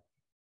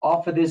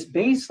 Off of this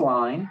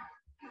baseline,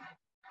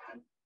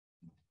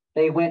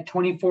 they went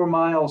 24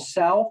 miles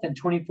south and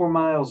 24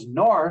 miles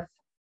north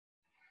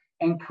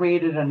and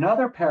created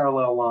another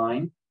parallel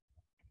line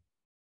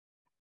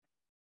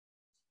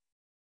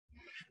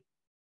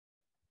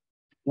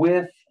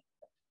with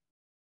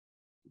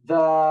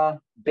the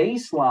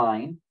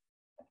baseline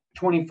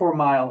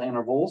 24-mile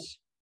intervals,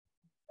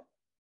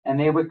 and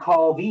they would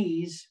call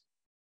these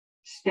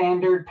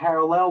standard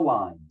parallel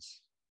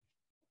lines.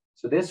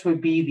 So this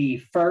would be the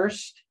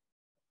first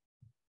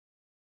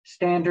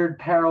standard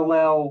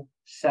parallel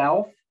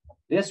south.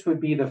 This would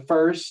be the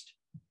first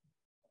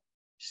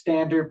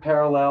standard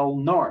parallel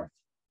north,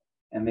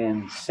 and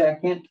then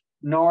second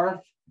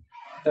north,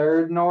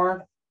 third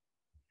north,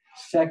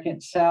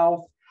 second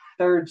south,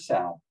 third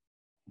south,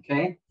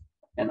 okay?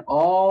 And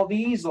all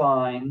these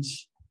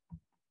lines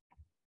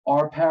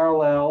are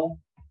parallel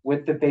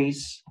with the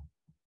base,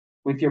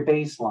 with your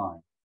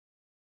baseline,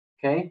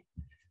 okay?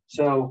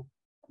 So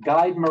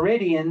guide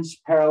meridians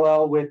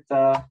parallel with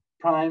the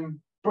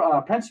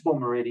principal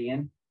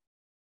meridian.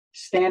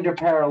 Standard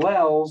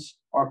parallels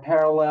are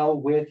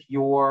parallel with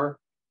your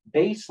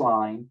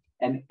baseline,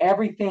 and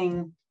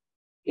everything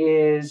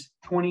is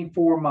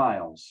 24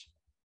 miles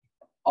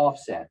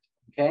offset,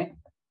 okay?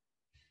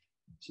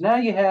 So now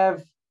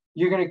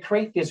you're going to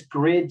create this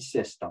grid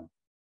system,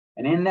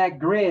 and in that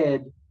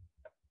grid,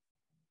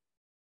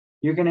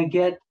 you're going to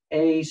get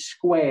a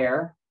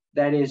square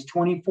that is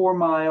 24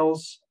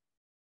 miles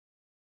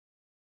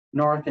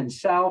north and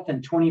south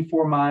and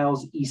 24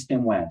 miles east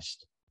and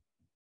west.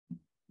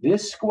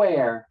 This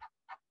square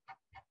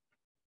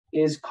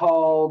is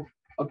called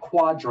a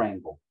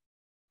quadrangle,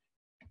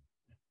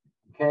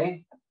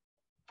 okay?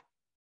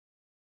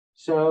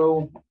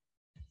 So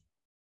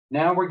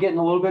now we're getting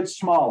a little bit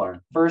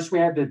smaller. First, we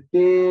have the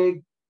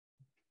big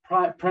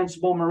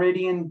principal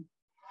meridian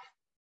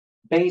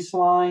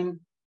baseline.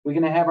 We're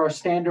going to have our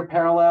standard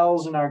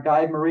parallels and our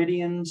guide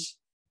meridians,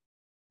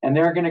 and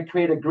they're going to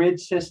create a grid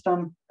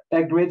system.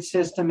 That grid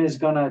system is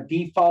going to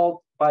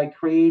default by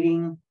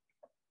creating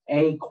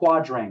a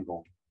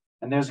quadrangle.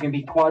 And there's going to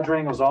be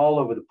quadrangles all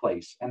over the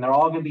place, and they're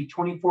all going to be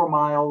 24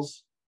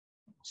 miles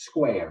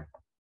square,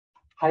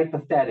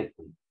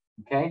 hypothetically,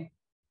 okay?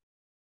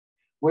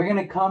 We're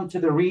going to come to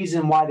the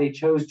reason why they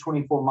chose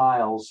 24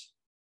 miles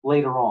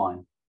later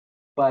on.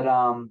 But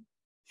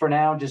for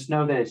now, just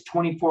know that it's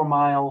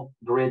 24-mile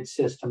grid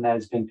system that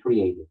has been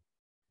created,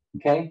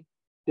 okay?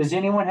 Does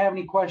anyone have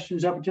any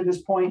questions up to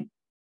this point?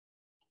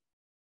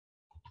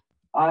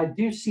 I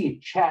do see a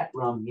chat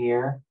room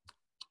here.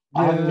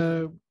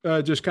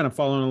 Just kind of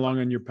following along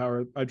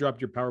on I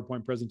dropped your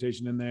PowerPoint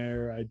presentation in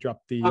there. I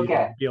dropped the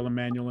BLM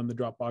manual in the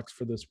Dropbox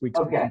for this week's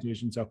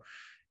presentation. So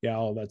yeah,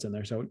 all that's in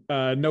there. So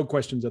no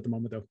questions at the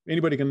moment though.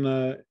 Anybody can,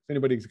 if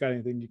anybody's got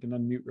anything, you can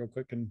unmute real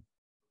quick and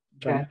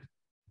okay.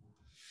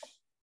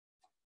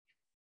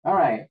 All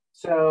right,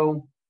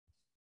 so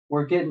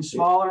we're getting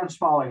smaller and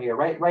smaller here.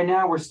 Right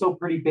now, we're still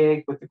pretty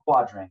big with the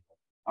quadrangle.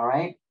 All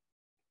right.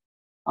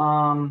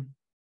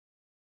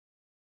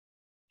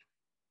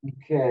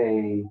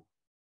 Okay.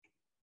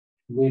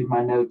 Read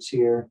my notes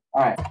here.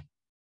 All right.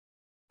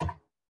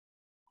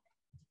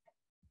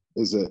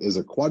 Is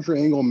a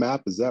quadrangle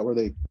map? Is that where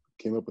they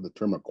came up with the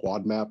term a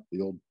quad map?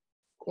 The old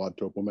quad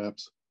topo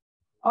maps.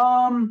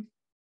 I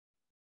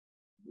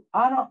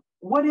don't.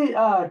 What is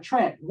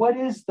Trent? What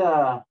is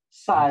the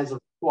size of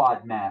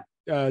quad map?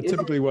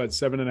 Typically, what,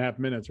 7.5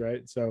 minutes,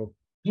 right? So.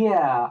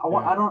 Yeah,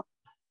 I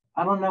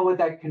don't know what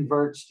that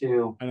converts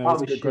to. I know,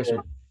 that's a good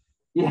question.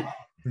 Yeah.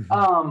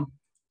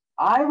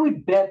 I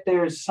would bet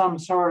there's some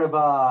sort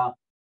of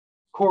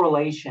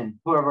correlation.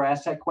 Whoever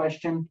asked that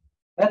question,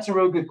 that's a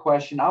real good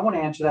question. I want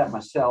to answer that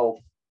myself.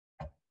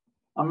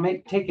 I'm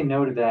taking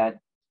note of that.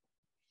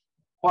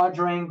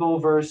 Quadrangle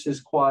versus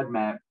quad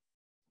map.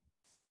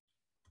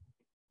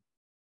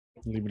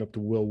 Leave it up to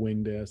Will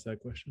Wing to ask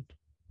that question.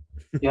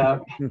 Yeah.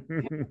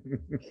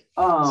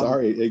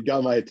 Sorry, it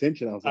got my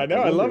attention. I was like, I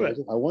know, I love it.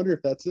 I wonder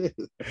if that's it.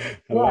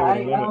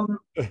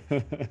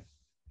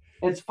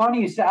 It's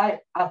funny you say.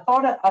 I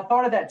thought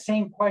of that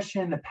same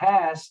question in the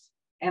past,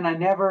 and I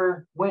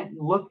never went and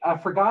looked. I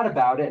forgot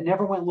about it.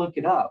 Never went and look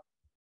it up.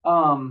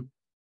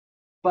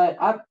 But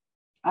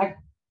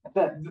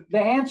the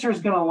answer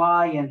is going to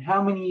lie in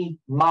how many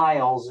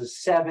miles is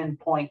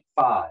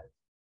 7.5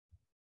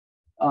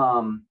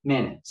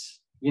 minutes.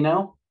 You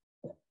know.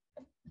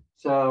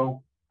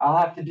 So I'll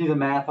have to do the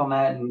math on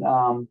that,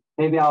 and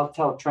maybe I'll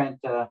tell Trent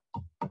to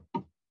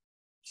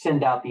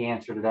send out the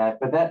answer to that.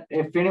 But that,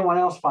 if anyone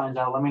else finds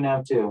out, let me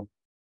know too.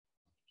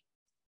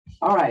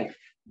 All right,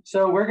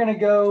 so we're going to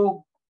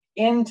go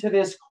into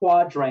this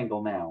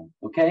quadrangle now,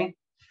 okay?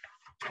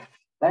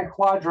 That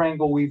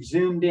quadrangle, we've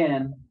zoomed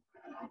in,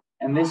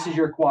 and this is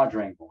your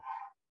quadrangle.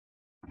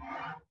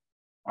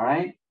 All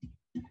right?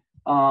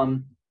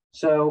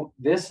 So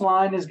this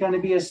line is going to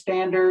be a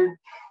standard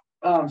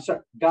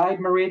guide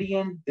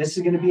meridian. This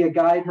is going to be a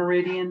guide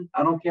meridian.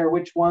 I don't care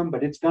which one,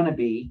 but it's going to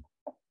be.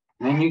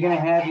 And then you're going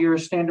to have your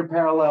standard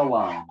parallel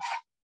lines.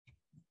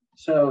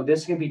 So this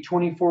is going to be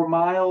 24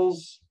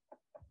 miles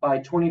by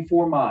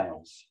 24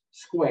 miles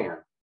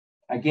square.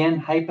 Again,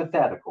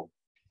 hypothetical.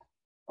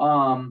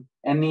 And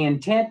the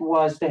intent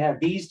was to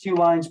have these two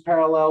lines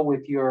parallel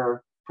with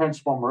your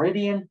principal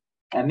meridian,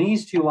 and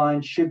these two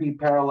lines should be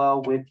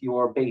parallel with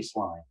your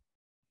baseline.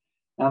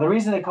 Now, the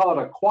reason they call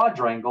it a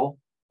quadrangle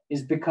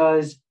is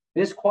because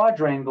this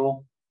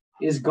quadrangle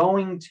is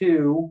going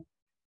to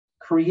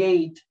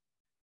create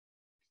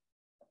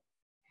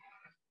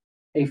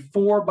a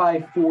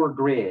 4x4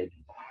 grid.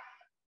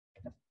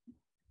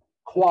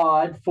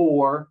 Quad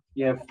 4,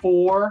 you have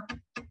 4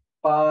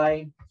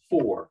 by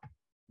 4.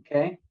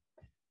 Okay.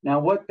 Now,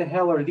 what the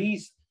hell are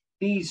these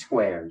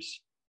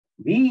squares?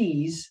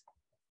 These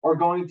are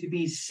going to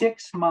be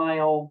 6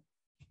 mile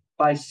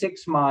by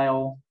 6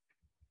 mile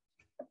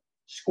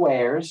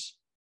squares,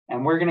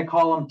 and we're going to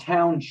call them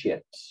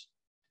townships.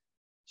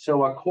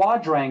 So a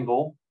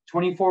quadrangle,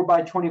 24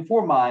 by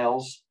 24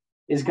 miles,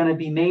 is going to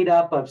be made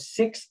up of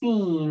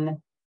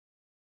 16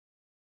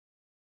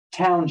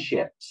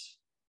 townships,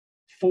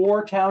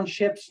 4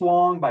 townships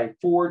long by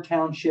 4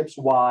 townships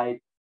wide,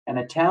 and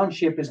a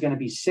township is going to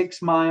be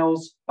 6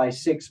 miles by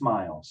 6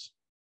 miles.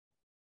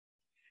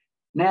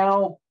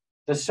 Now,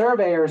 the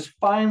surveyors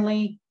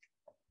finally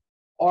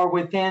are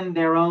within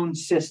their own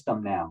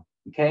system now,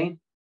 okay?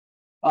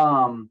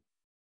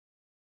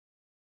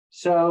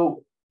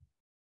 So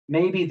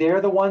maybe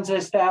they're the ones that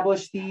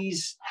established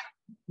these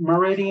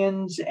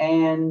meridians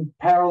and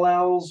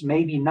parallels,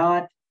 maybe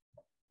not,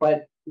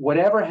 but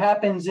whatever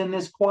happens in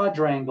this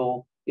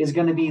quadrangle is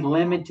going to be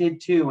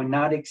limited to and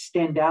not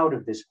extend out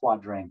of this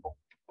quadrangle.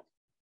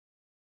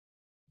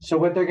 So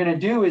what they're going to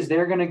do is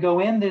they're going to go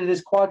into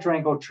this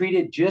quadrangle, treat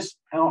it just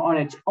on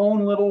its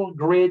own little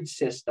grid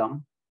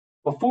system.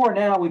 Before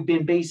now, we've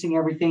been basing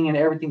everything and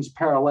everything's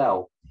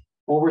parallel.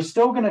 Well, we're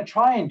still going to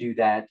try and do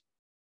that,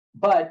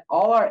 but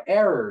all our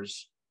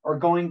errors are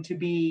going to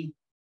be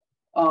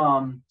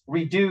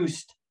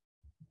reduced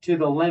to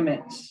the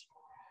limits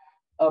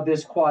of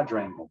this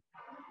quadrangle,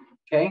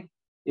 okay?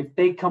 If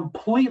they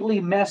completely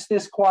mess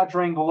this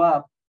quadrangle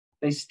up,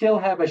 they still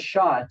have a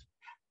shot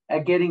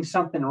at getting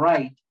something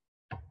right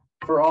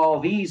for all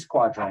these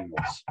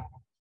quadrangles,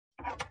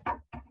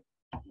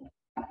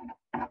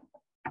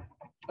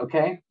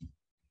 okay?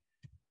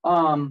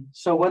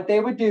 So what they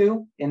would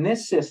do in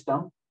this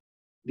system,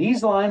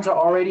 these lines are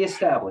already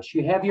established.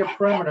 You have your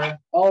perimeter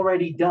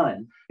already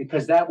done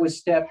because that was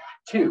step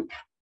 2.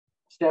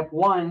 Step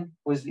 1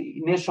 was the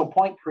initial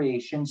point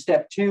creation.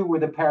 Step 2 were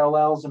the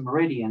parallels and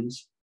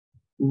meridians.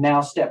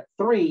 Now step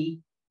 3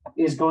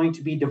 is going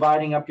to be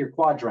dividing up your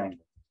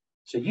quadrangle.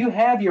 So you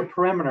have your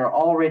perimeter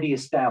already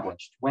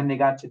established when they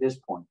got to this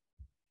point.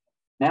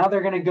 Now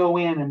they're going to go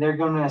in and they're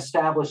going to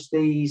establish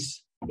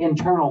these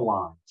internal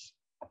lines.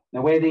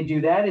 The way they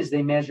do that is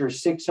they measure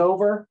 6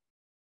 over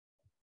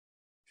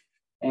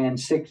and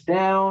 6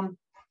 down.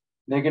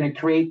 They're going to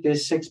create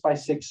this 6 by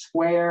 6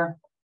 square.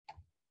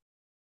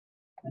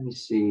 Let me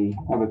see,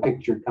 I have a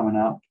picture coming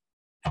up.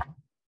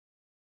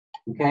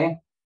 Okay.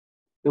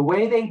 The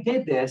way they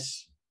did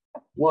this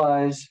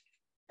was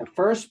the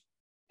first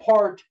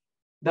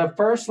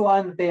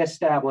line that they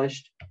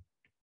established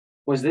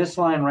was this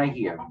line right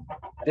here.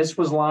 This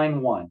was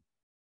line 1.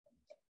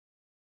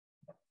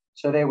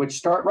 So they would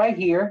start right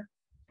here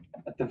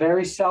at the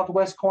very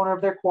southwest corner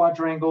of their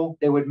quadrangle.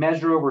 They would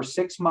measure over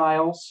 6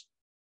 miles,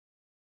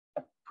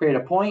 create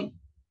a point,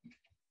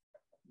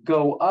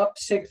 go up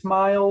 6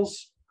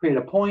 miles, create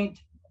a point,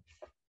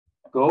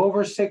 go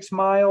over 6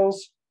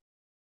 miles.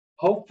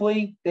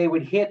 Hopefully they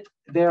would hit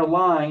their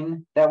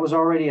line that was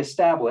already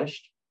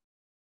established.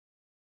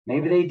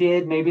 Maybe they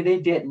did, maybe they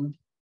didn't.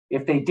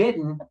 If they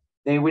didn't,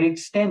 they would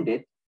extend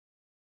it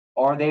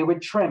or they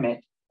would trim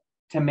it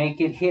to make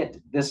it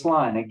hit this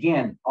line.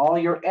 Again, all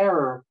your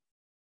error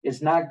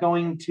is not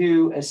going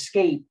to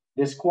escape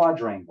this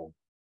quadrangle.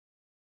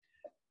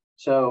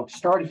 So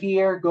start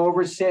here, go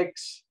over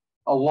 6,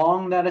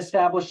 along that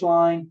established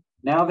line,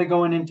 Now they're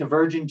going into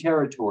virgin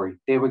territory.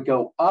 They would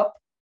go up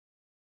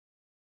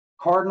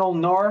cardinal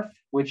north,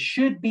 which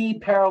should be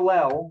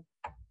parallel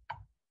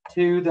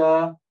to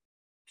the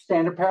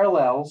standard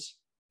parallels,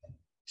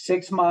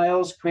 6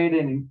 miles, create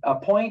a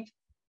point,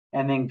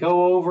 and then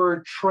go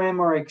over, trim,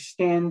 or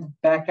extend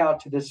back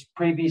out to this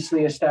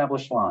previously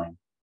established line.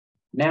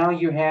 Now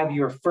you have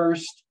your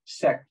first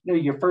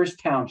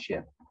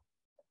township.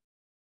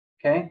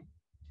 Okay.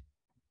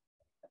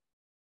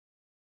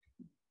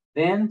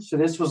 Then, so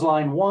this was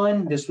line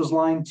 1, this was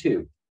line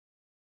 2.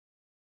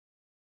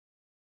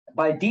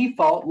 By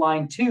default,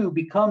 line 2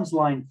 becomes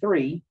line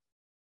 3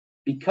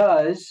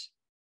 because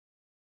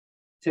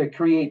to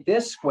create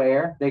this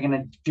square, they're going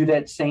to do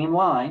that same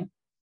line.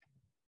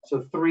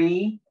 So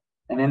 3,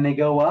 and then they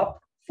go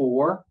up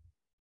 4,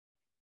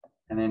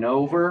 and then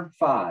over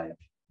 5.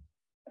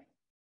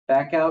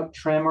 Back out,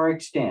 trim, or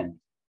extend.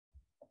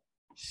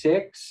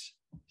 6,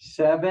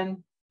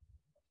 7,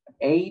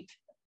 8,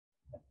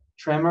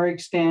 trim or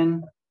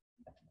extend,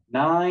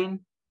 9,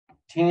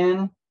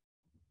 10,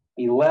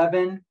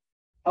 11.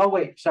 Oh,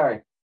 wait,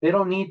 sorry. They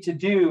don't need to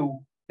do,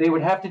 they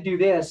would have to do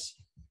this,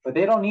 but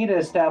they don't need to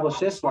establish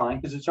this line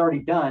because it's already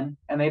done,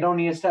 and they don't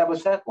need to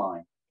establish that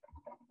line.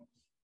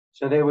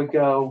 So they would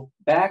go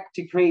back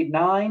to create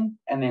 9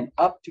 and then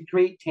up to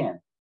create 10.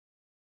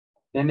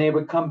 Then they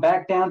would come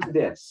back down to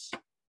this.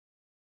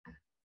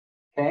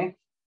 Okay.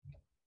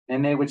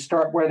 Then they would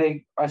start where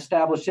they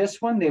established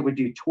this one. They would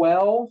do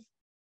 12.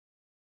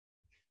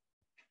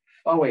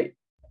 Oh, wait.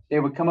 They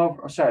would come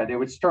over. Sorry. They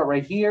would start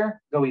right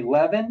here, go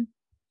 11.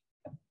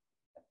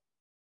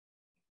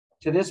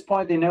 To this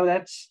point, they know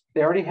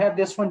they already have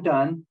this one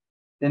done.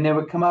 Then they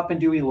would come up and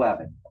do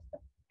 11.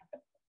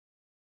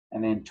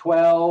 And then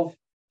 12,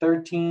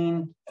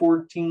 13,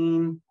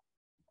 14,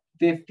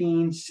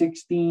 15,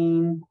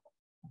 16,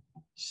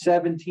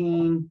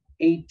 17,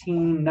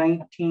 18,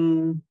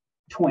 19,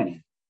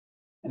 20.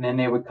 And then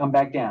they would come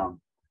back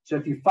down. So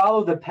if you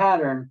follow the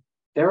pattern,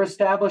 they're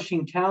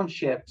establishing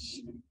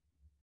townships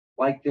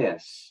like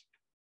this.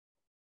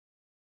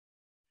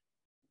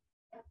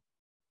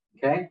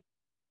 Okay.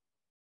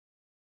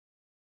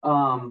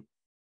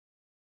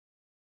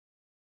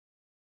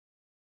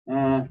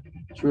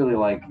 It's really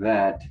like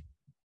that,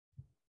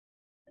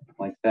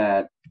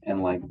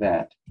 and like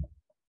that.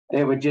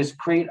 They would just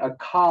create a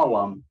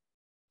column,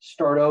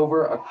 start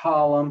over, a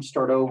column,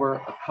 start over,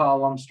 a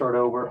column, start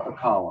over, a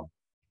column.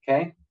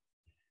 Okay.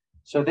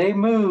 So they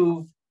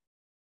move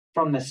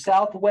from the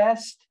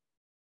southwest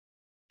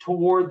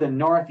toward the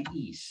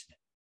northeast.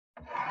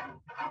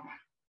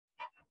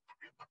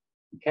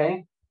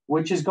 Okay.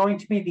 Which is going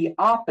to be the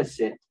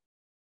opposite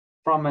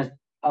from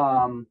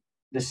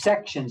the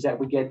sections that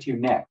we get to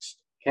next.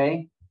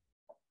 Okay.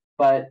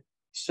 But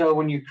so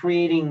when you're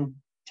creating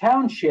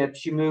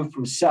townships, you move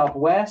from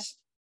southwest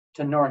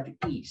to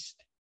northeast.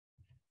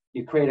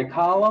 You create a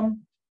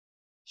column,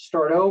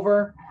 start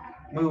over,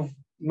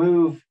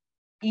 move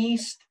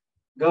east,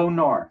 go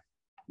north,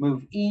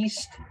 move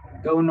east,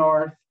 go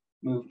north,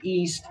 move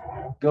east,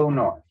 go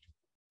north.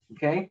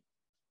 Okay.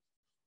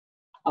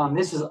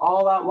 This is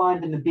all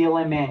outlined in the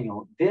BLM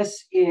manual.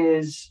 This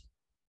is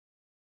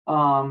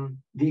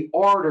the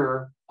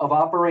order of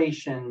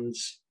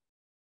operations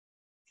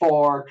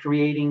for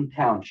creating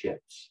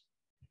townships.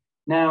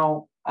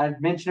 Now, I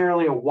mentioned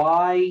earlier,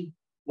 why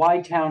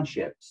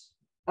townships?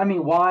 I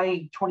mean,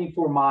 why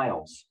 24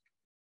 miles?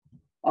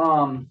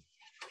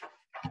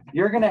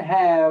 You're going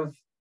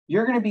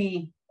to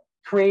be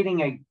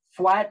creating a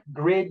flat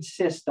grid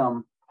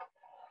system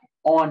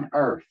on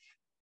Earth,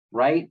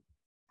 right?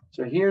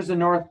 So here's the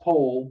North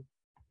Pole,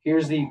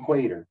 here's the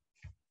equator.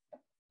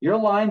 Your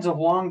lines of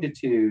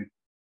longitude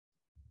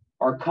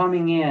are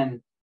coming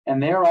in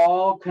and they're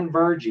all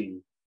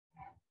converging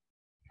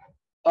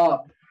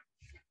up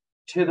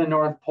to the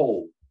North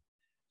Pole.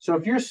 So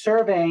if you're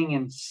surveying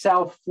in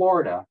South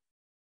Florida,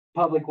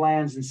 public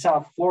lands in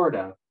South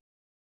Florida,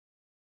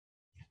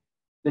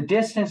 the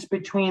distance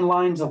between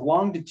lines of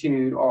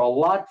longitude are a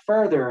lot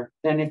further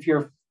than if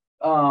you're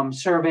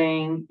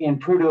surveying in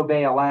Prudhoe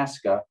Bay,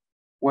 Alaska,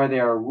 where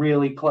they're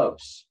really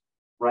close,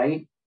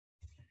 right?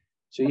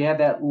 So you have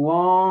that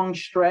long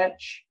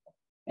stretch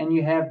and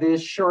you have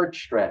this short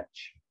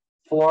stretch,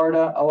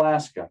 Florida,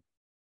 Alaska.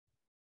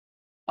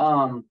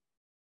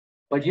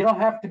 But you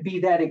don't have to be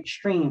that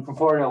extreme for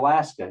Florida,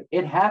 Alaska.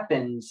 It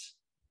happens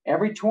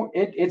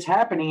it's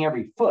happening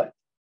every foot.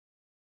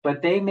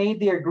 But they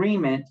made the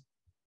agreement,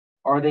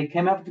 or they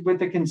came up with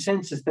the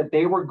consensus that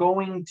they were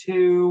going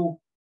to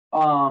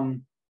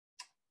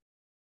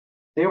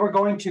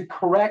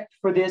correct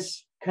for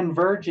this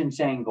convergence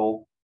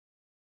angle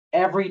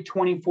every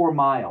 24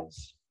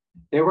 miles.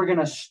 They were going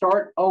to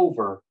start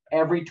over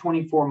every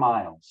 24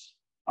 miles.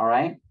 All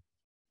right.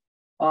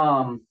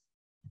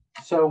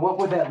 So what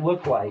would that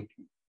look like?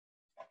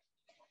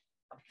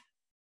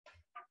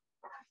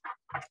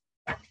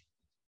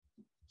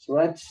 So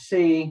let's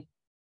see.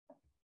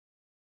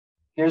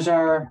 Here's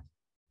our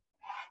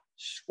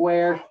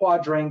square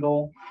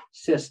quadrangle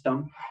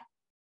system.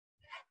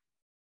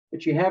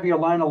 But you have your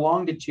line of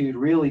longitude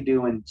really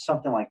doing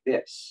something like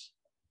this.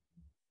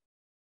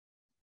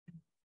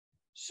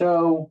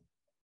 So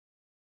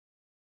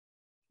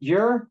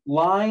your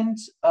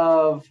lines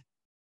of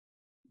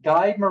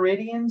guide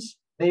meridians,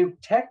 they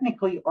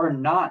technically are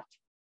not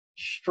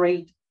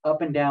straight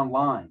up and down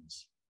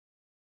lines.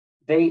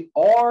 They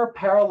are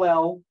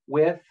parallel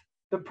with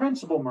the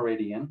principal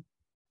meridian.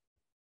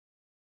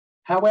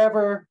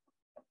 However,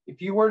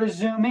 if you were to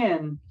zoom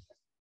in,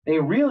 they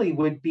really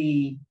would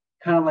be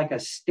kind of like a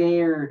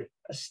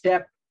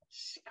step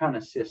kind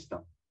of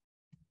system.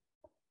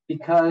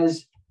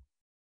 Because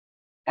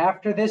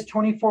after this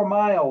 24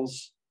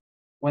 miles,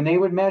 when they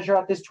would measure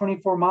out this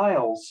 24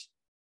 miles,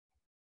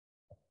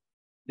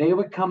 they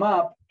would come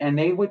up and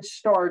they would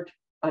start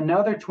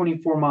another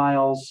 24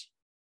 miles.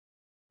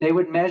 They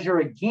would measure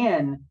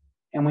again.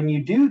 And when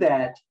you do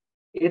that,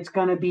 it's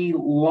going to be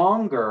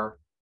longer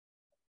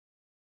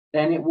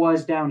than it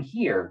was down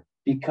here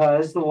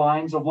because the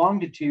lines of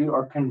longitude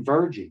are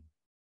converging.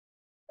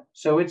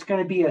 So it's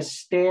going to be a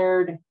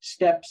stair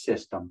step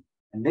system.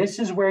 And this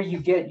is where you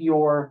get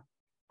your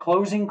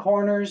closing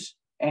corners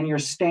and your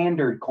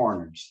standard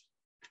corners.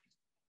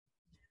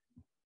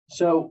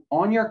 So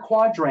on your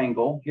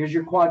quadrangle, here's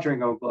your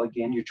quadrangle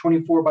again, your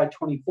 24 by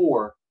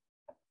 24.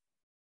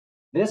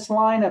 This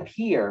line up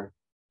here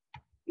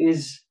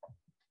is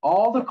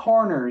all the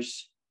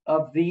corners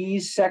of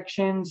these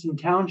sections and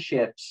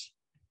townships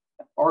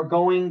are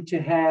going to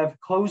have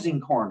closing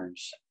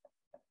corners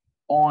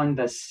on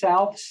the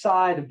south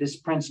side of this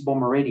principal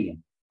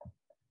meridian.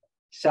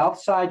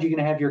 South side, you're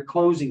going to have your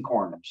closing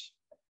corners.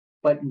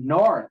 But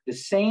north, the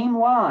same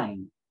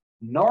line,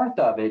 north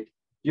of it,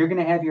 you're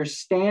going to have your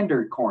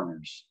standard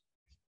corners.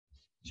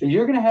 So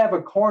you're going to have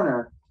a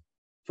corner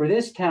for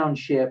this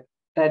township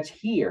that's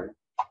here.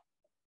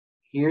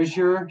 Here's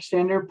your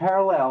standard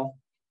parallel,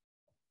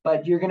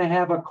 but you're going to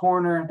have a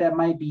corner that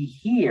might be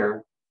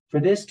here for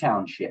this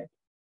township.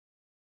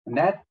 And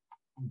that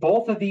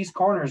both of these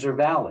corners are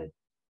valid.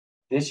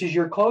 This is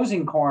your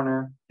closing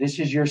corner. This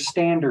is your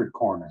standard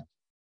corner.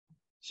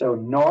 So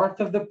north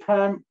of the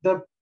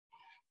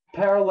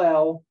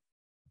parallel,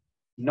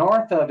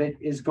 north of it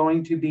is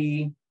going to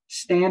be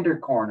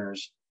standard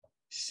corners.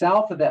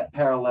 South of that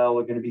parallel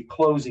are going to be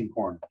closing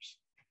corners.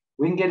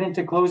 We can get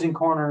into closing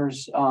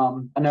corners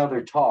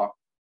another talk.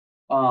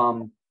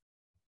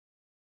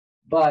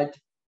 But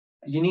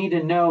you need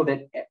to know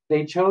that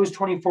they chose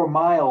 24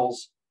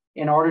 miles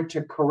in order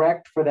to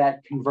correct for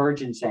that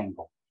convergence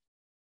angle.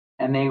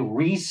 And they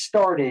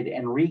restarted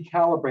and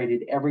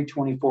recalibrated every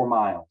 24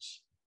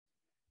 miles.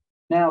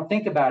 Now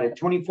think about it,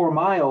 24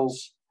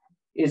 miles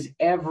is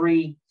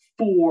every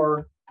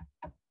 4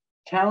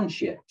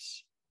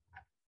 townships.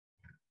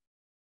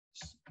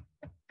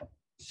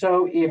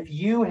 So if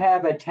you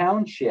have a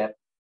township,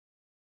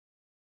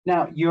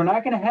 now you're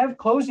not going to have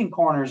closing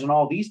corners in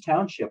all these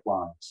township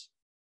lines.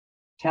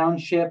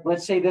 Township,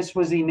 let's say this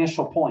was the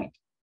initial point.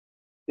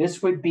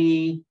 This would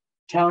be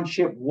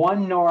township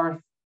 1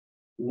 north,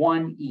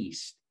 1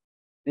 east.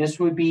 This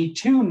would be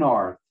 2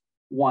 north,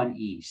 1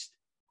 east,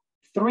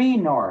 3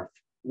 north,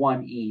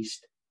 1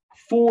 east,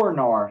 4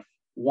 north,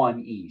 1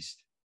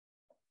 east.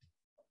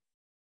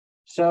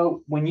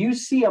 So when you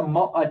see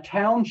a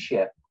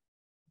township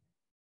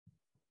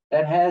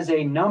that has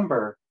a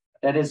number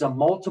that is a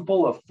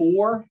multiple of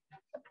 4,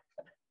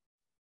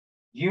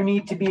 you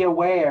need to be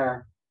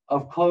aware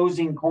of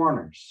closing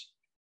corners.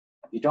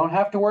 You don't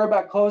have to worry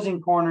about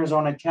closing corners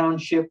on a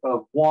township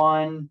of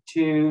 1,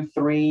 2,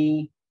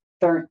 3,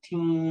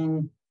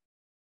 13,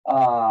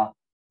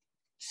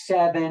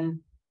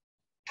 7,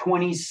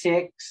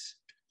 26.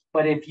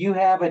 But if you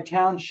have a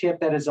township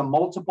that is a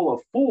multiple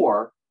of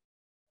 4,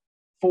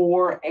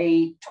 4,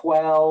 8,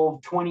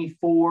 12,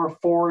 24,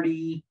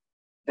 40,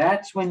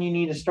 that's when you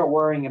need to start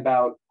worrying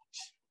about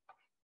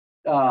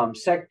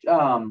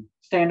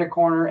standard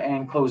corner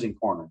and closing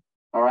corner.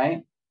 All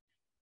right.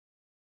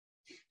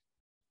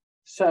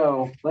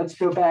 So let's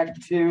go back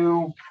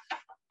to,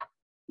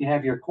 you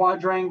have your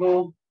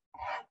quadrangle.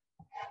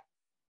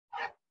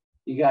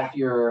 You got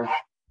your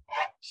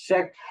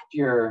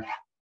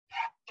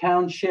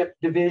township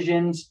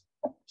divisions.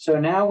 So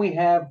now we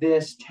have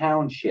this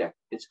township.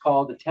 It's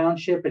called a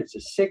township. It's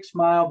a 6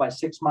 mile by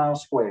 6 mile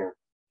square.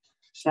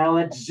 So now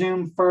let's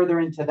zoom further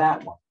into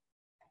that one.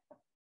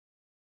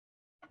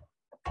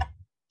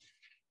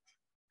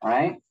 All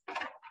right.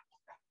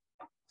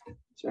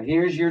 So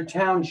here's your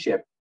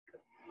township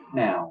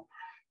now.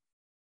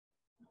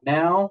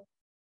 Now,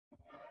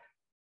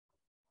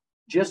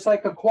 just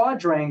like a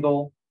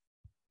quadrangle,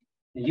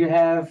 you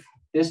have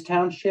this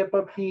township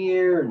up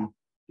here, and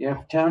you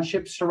have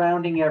townships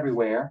surrounding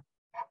everywhere.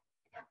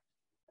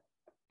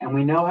 And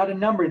we know how to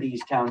number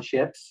these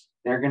townships.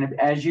 They're going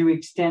to, as you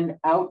extend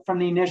out from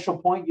the initial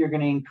point, you're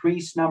going to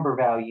increase number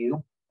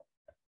value.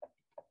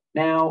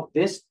 Now,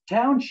 this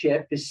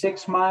township is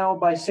 6 mile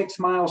by 6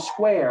 mile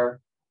square.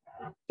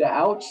 The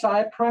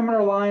outside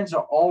perimeter lines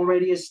are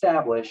already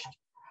established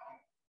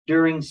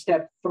during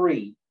step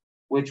 3,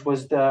 which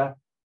was the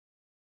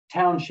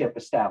township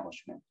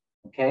establishment,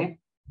 okay?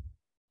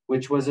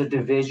 Which was a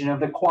division of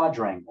the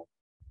quadrangle.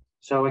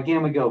 So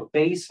again, we go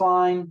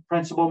baseline,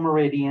 principal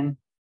meridian.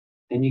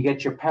 Then you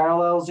get your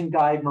parallels and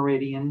guide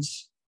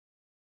meridians.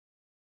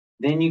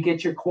 Then you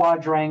get your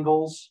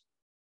quadrangles.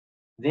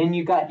 Then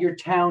you got your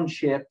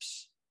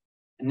townships.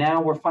 And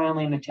now we're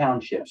finally in a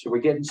township. So we're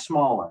getting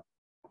smaller.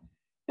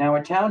 Now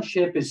a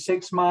township is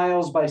 6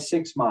 miles by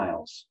 6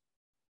 miles.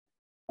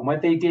 And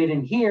what they did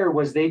in here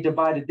was they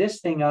divided this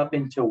thing up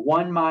into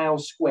 1 mile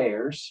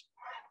squares,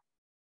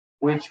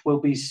 which will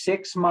be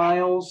 6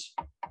 miles,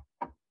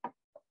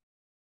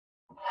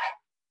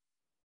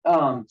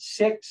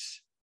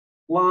 6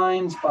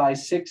 lines by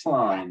 6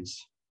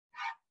 lines.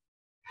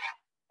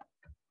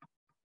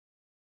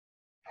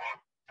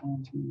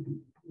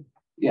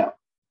 Yeah.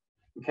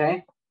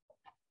 Okay.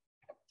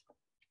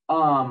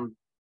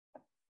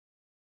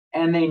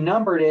 And they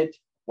numbered it.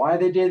 Why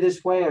they did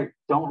this way, I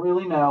don't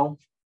really know,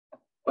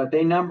 but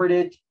they numbered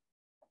it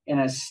in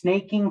a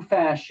snaking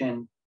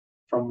fashion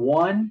from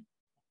 1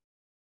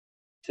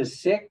 to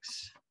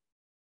 6,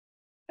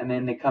 and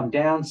then they come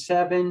down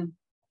 7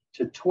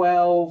 to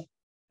 12,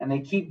 and they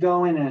keep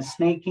going in a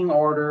snaking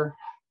order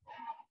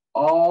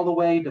all the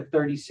way to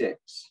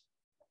 36.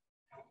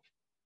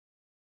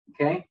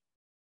 Okay.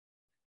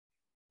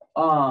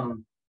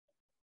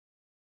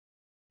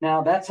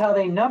 Now that's how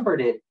they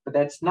numbered it, but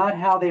that's not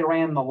how they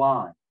ran the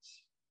lines.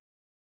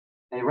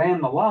 They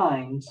ran the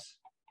lines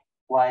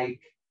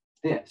like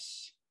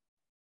this.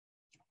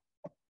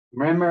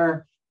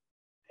 Remember,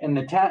 in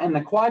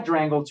the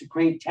quadrangle, to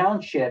create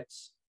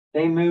townships,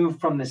 they move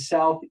from the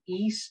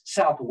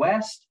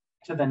southwest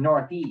to the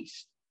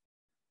northeast.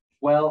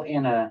 Well,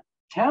 in a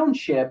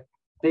township,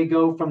 they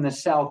go from the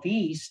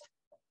southeast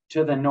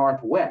to the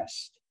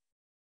northwest.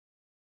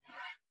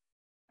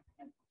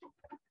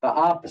 The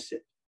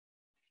opposite.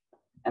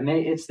 And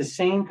it's the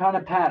same kind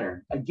of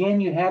pattern.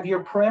 Again, you have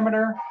your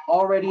perimeter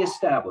already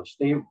established.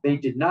 They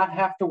did not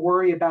have to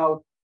worry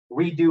about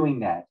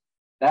redoing that.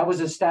 That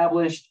was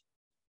established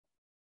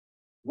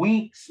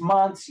weeks,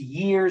 months,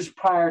 years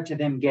prior to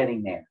them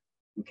getting there.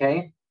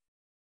 Okay?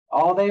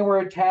 All they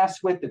were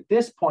tasked with at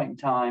this point in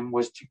time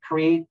was to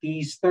create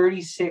these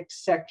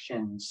 36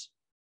 sections,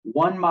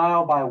 1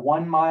 mile by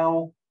 1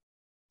 mile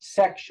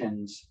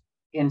sections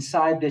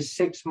inside this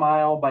 6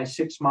 mile by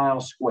 6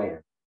 mile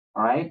square.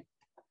 All right?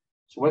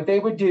 So what they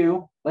would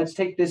do, let's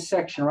take this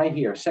section right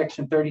here,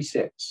 section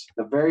 36,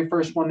 the very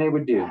first one they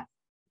would do.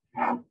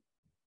 All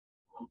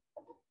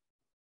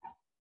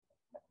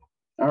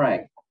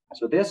right,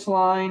 so this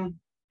line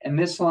and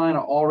this line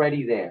are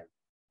already there.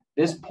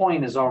 This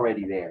point is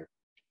already there.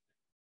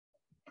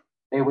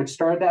 They would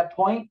start that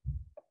point.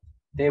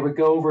 They would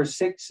go over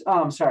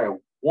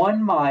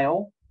 1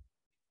 mile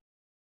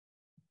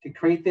to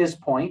create this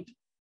point.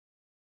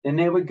 Then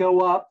they would go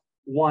up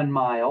 1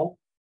 mile,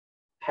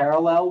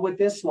 parallel with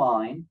this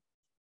line,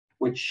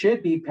 which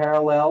should be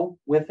parallel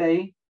with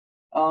a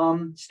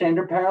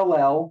standard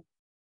parallel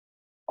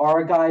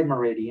or a guide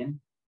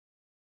meridian.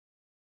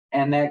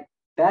 And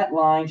that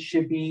line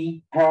should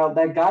be parallel,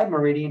 that guide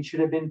meridian should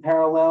have been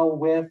parallel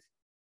with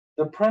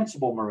the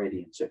principal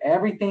meridian. So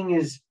everything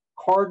is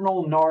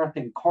cardinal north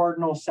and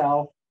cardinal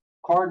south,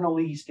 cardinal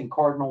east and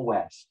cardinal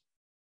west.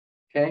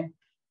 Okay?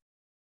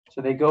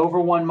 So they go over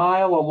 1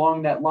 mile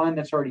along that line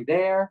that's already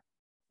there,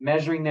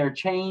 measuring their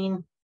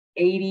chain,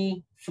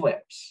 80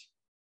 flips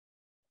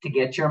to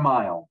get your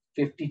mile,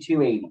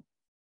 5280.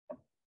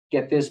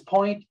 Get this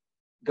point,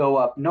 go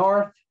up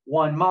north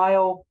 1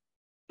 mile,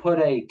 put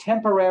a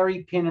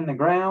temporary pin in the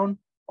ground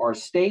or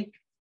stake.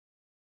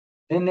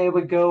 Then they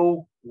would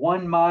go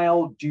 1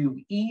 mile due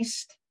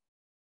east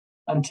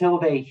until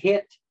they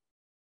hit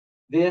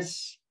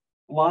this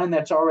line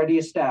that's already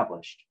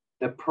established,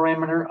 the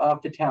perimeter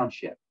of the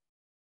township.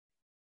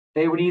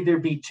 They would either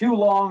be too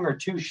long or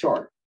too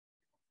short.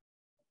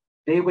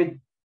 They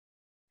would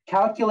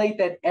calculate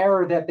that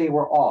error that they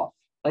were off.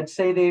 Let's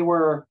say they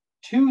were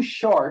too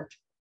short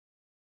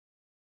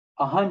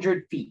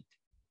 100 feet.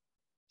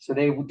 So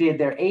they did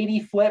their 80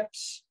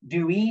 flips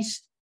due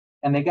east,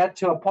 and they got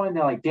to a point,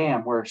 they're like,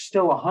 damn, we're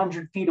still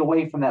 100 feet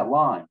away from that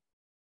line.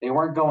 They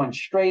weren't going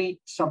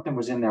straight. Something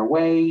was in their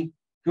way.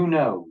 Who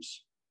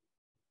knows?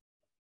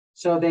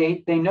 So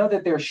they know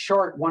that they're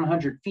short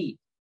 100 feet.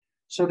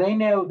 So they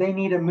know they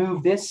need to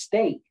move this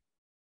stake.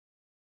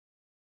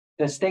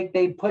 The stake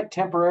they put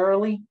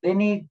temporarily, they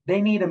need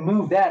to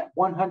move that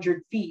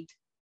 100 feet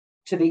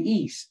to the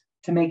east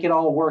to make it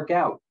all work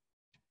out.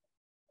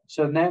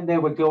 So then they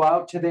would go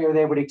out to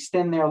they would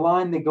extend their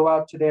line. They go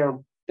out to their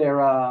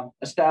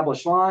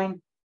established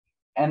line,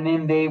 and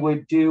then they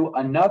would do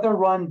another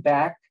run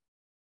back,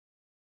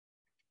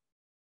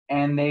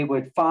 and they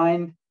would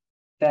find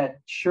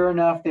that sure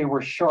enough, they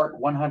were short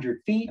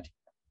 100 feet.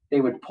 They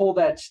would pull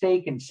that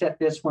stake and set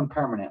this one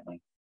permanently.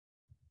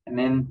 And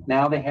then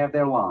now they have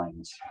their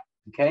lines,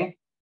 okay?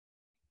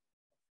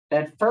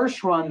 That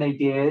first run they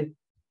did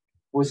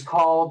was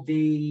called what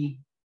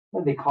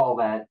do they call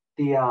that?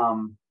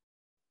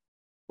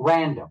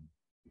 Random.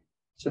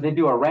 So they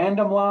do a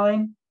random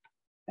line,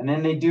 and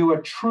then they do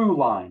a true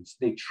line. So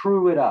they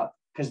true it up,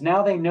 because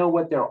now they know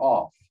what they're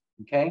off,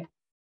 okay?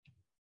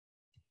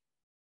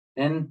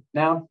 Then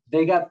now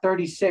they got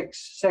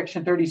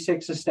section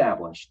 36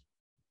 established.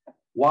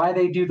 Why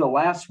they do the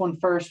last one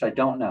first, I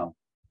don't know.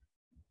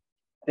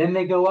 Then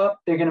they go up,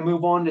 they're going to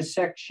move on to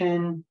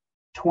section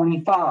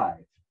 25.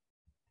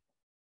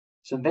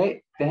 So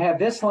they have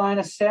this line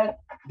is set,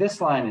 this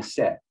line is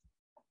set.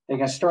 They're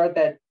going to start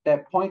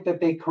that point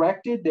that they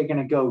corrected. They're going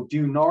to go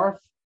due north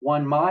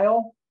 1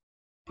 mile,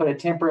 put a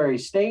temporary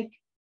stake,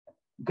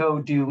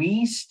 go due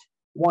east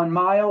 1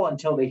 mile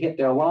until they hit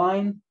their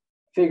line,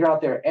 figure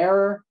out their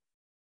error,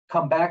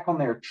 come back on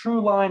their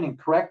true line and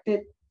correct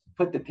it,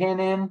 put the pin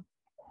in.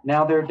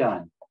 Now they're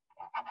done.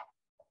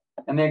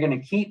 And they're going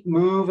to keep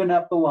moving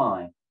up the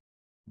line.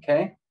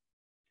 Okay.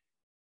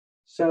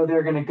 So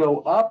they're going to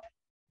go up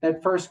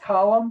that first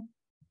column.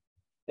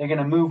 They're going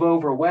to move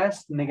over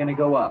west and they're going to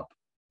go up.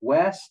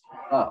 West,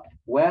 up,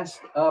 west,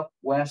 up,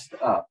 west,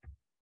 up.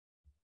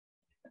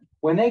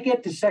 When they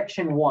get to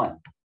section 1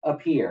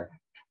 up here,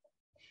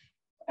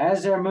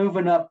 as they're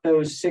moving up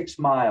those 6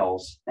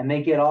 miles and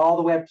they get all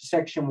the way up to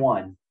section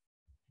 1,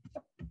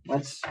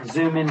 let's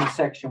zoom into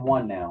section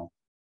 1 now.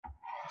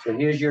 So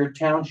here's your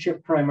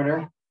township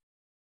perimeter.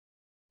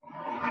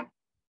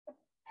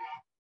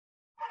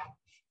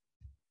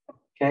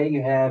 Okay,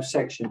 you have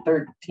section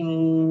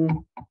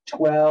 13,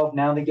 12,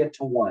 now they get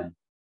to 1.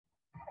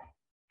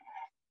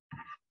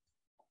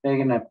 They're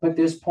going to put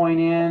this point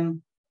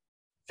in,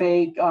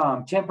 fake,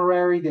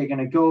 temporary. They're going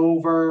to go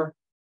over,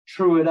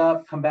 true it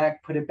up, come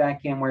back, put it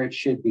back in where it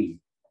should be.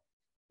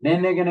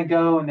 Then they're going to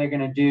go and they're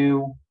going to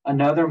do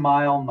another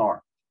mile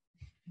north.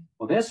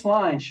 Well, this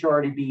line should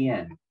already be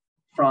in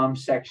from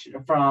step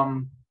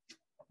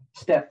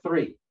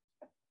 3.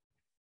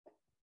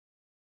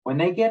 When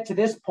they get to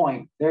this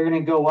point, they're going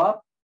to go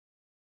up.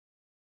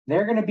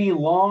 They're going to be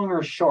long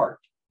or short.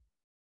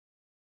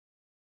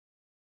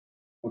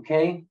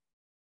 Okay?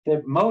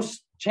 The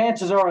most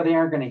chances are they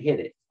aren't going to hit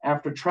it.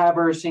 After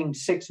traversing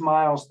 6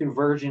 miles through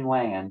virgin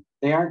land,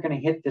 they aren't going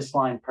to hit this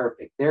line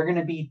perfect. They're going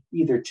to be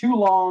either too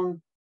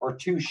long or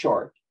too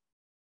short.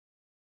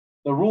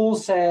 The rule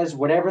says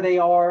whatever they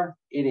are,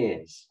 it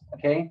is.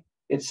 Okay?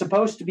 It's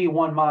supposed to be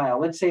 1 mile.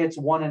 Let's say it's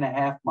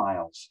 1.5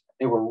 miles.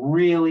 They were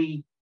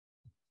really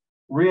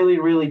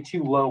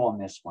too low on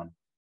this one.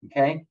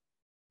 Okay?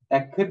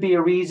 That could be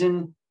a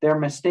reason their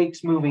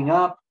mistakes moving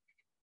up.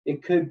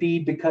 It could be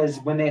because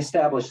when they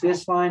established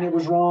this line, it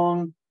was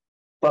wrong.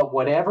 But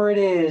whatever it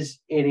is,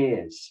 it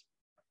is.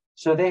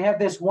 So they have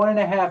this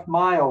 1.5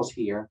 miles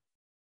here.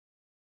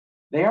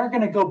 They aren't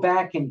going to go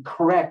back and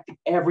correct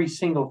every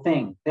single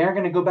thing. They're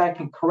going to go back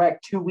and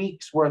correct 2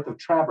 weeks worth of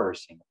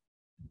traversing.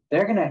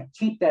 They're going to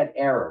keep that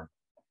error.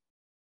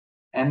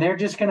 And they're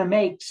just going to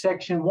make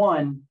section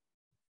 1,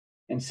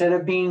 instead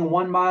of being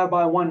 1 mile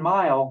by 1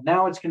 mile,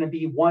 now it's going to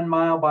be 1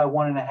 mile by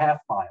 1.5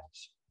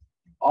 miles.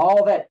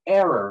 All that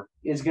error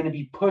is going to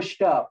be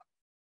pushed up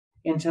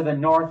into the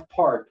north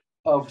part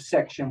of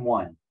section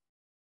 1.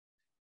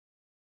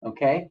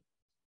 Okay?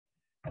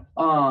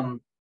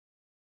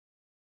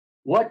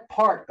 What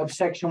part of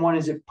section 1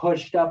 is it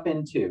pushed up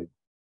into?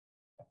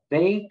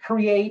 They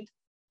create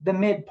the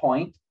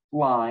midpoint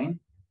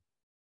line.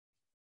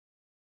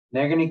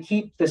 They're going to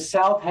keep the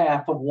south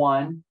half of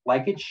 1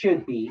 like it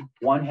should be,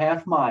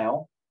 1/2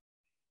 mile.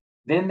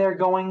 Then they're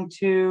going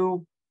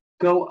to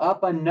go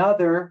up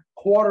another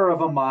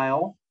 1/4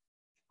 mile.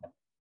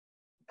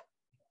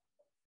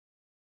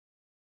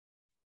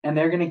 And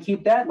they're going to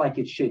keep that like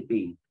it should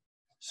be.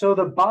 So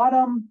the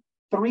bottom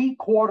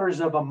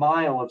 3/4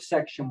 mile of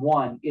section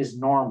 1 is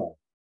normal.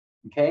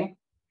 Okay?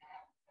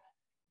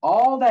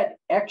 All that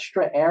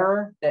extra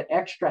error, that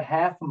extra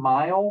 1/2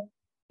 mile,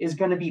 is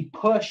going to be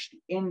pushed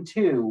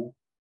into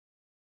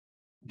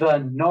the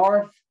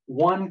north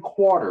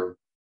 1/4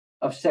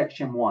 of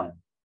section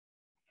 1.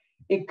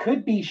 It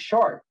could be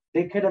short.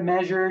 They could have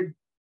measured,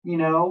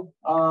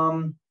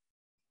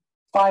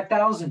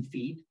 5,000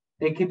 feet.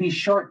 They could be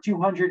short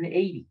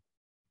 280.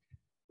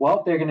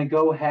 Well, they're going to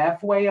go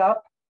halfway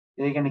up.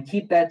 They're going to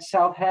keep that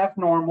south half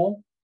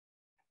normal.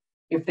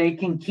 If they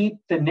can keep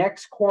the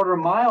next 1/4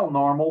 mile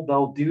normal,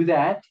 they'll do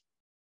that.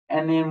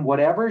 And then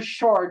whatever's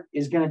short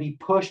is going to be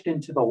pushed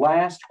into the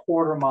last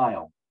 1/4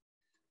 mile.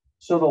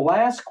 So the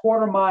last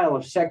 1/4 mile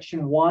of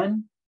section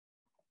 1,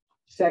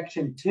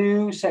 section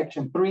 2,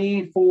 section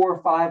 3,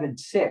 4, 5, and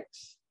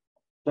 6,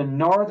 the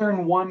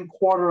northern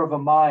 1/4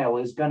 mile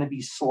is going to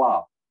be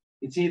slop.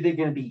 It's either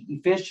going to be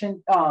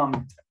efficient,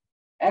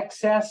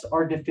 excess,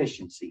 or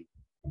deficiency.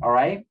 All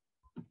right.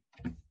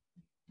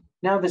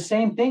 Now, the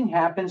same thing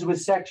happens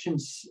with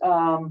sections,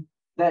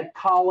 that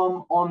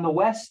column on the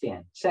west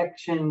end,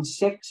 section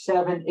 6,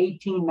 7,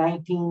 18,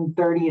 19,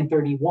 30, and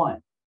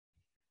 31.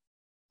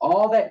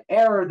 All that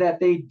error that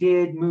they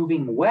did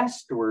moving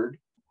westward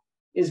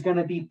is going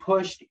to be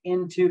pushed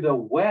into the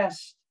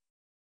west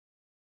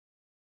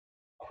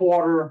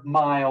 1/4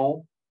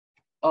 mile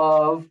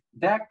of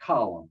that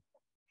column.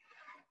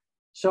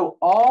 So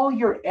all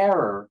your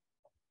error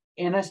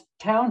in a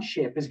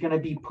township is going to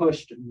be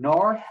pushed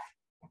north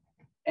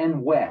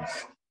and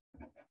west.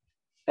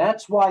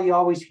 That's why you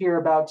always hear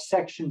about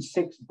section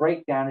 6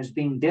 breakdown as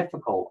being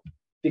difficult,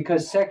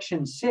 because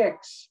section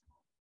 6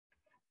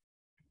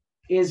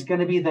 is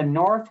going to be the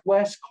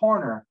northwest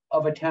corner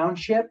of a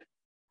township,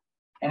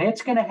 and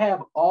it's going to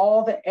have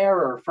all the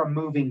error from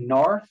moving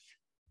north,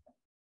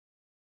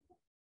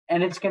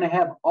 and it's going to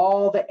have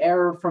all the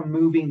error from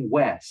moving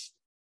west.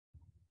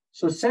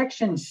 So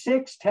section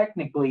 6,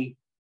 technically,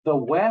 the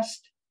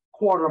west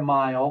quarter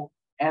mile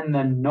and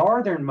the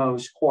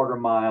northernmost quarter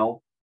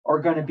mile are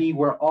going to be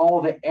where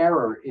all the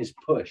error is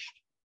pushed.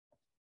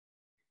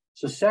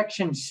 So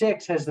section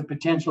 6 has the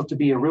potential to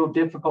be a real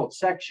difficult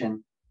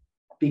section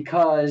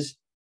because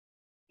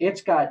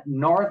it's got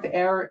north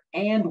error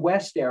and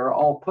west error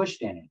all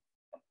pushed in it.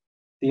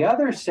 The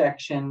other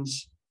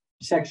sections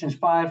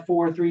 5,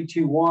 4, 3,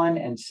 2, 1,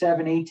 and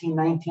 7, 18,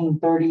 19,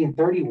 30, and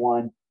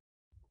 31,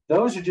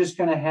 those are just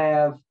going to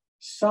have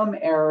some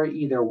error,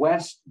 either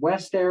west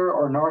error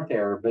or north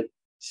error, but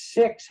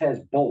 6 has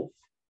both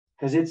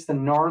because it's the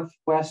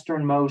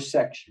northwesternmost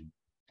section.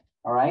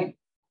 All right.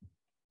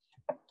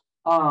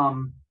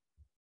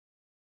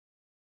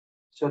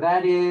 So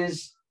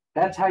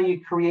that's how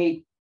you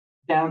create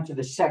down to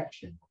the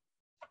section.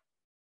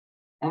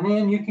 And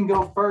then you can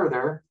go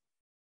further.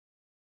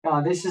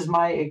 This is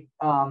my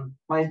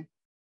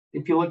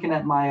if you're looking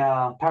at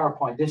my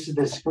PowerPoint, this is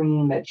the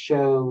screen that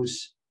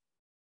shows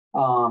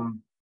how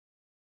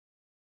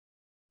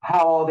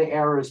all the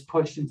error is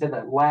pushed into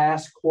the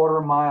last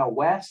quarter mile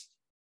west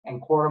and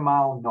quarter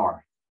mile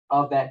north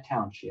of that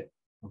township,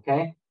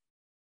 okay?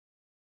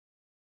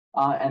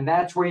 And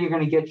that's where you're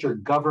going to get your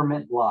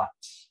government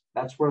lots.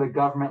 That's where the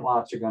government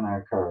lots are going to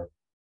occur.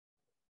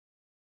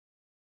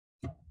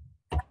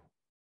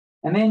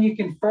 And then you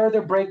can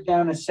further break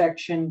down a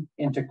section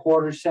into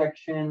quarter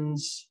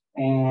sections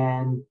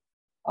and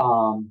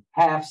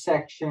half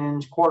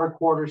sections,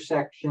 quarter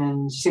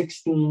sections,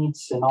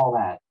 sixteenths, and all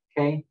that,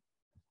 okay?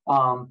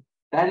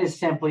 That is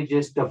simply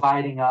just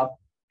dividing up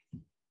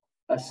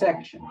a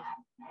section.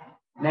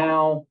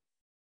 Now,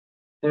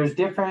 there's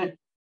different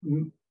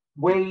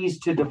ways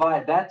to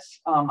divide.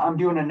 That's, I'm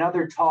doing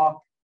another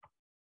talk.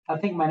 I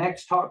think my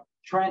next talk,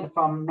 Trent, if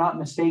I'm not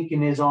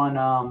mistaken, is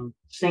on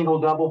single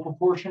double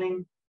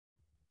proportioning.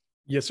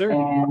 Yes, sir.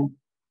 And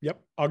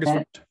yep, August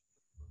 1st.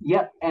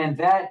 Yep, and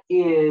that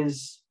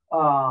is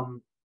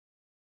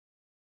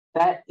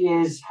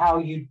how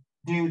you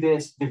do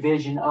this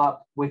division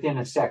up within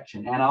a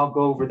section, and I'll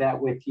go over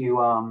that with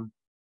you.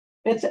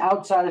 It's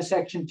outside of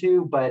section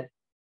 2, but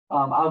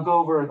I'll go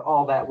over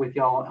all that with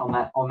y'all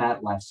on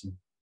that lesson,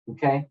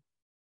 okay?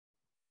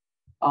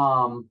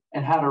 And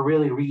how to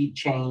really read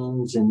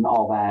chains and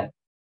all that.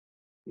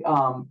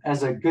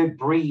 As a good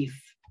brief,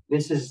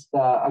 this is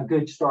a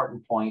good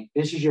starting point.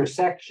 This is your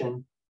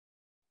section,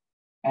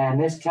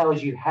 and this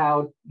tells you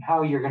how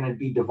you're going to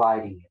be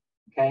dividing it,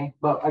 okay?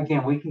 But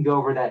again, we can go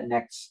over that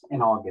next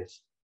in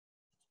August.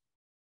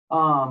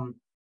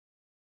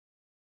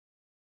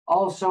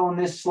 Also on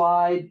this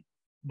slide,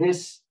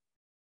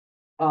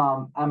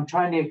 I'm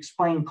trying to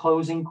explain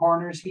closing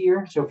corners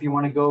here. So if you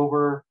want to go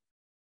over,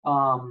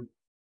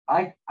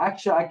 I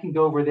can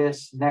go over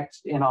this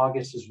next in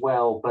August as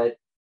well, but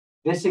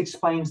this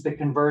explains the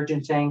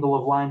convergence angle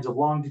of lines of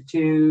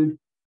longitude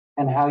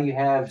and how you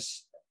have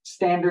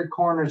standard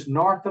corners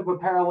north of a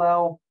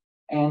parallel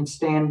and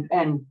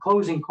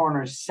closing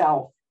corners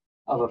south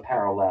of a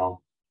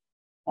parallel.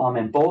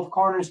 And both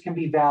corners can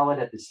be valid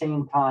at the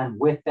same time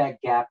with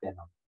that gap in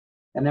them.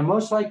 And there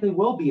most likely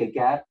will be a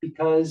gap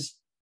because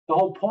the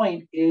whole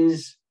point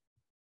is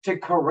to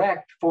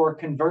correct for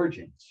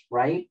convergence,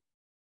 right?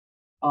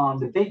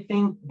 The big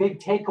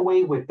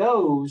takeaway with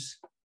those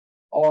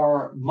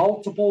are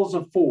multiples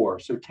of 4.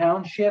 So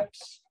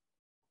townships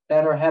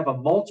that have a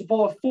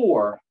multiple of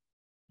 4,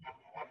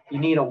 you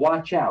need to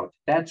watch out.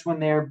 That's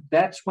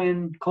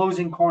when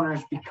closing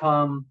corners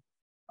become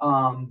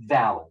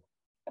valid.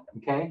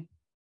 Okay.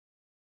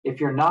 If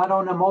you're not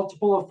on a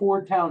multiple of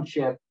 4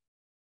 township,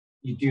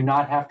 you do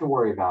not have to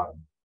worry about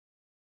them,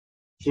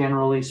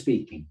 generally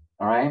speaking.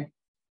 All right.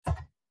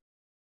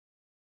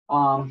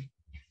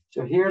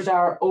 So here's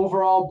our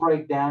overall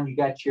breakdown. You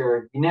got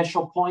your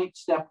initial point,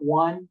 step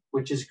 1,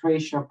 which is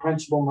creation of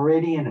principal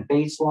meridian, a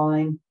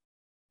baseline.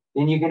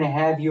 Then you're going to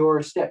have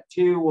your step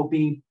 2 will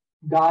be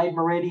guide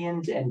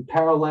meridians and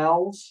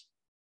parallels.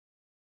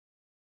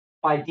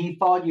 By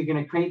default, you're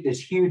going to create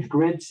this huge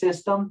grid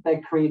system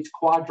that creates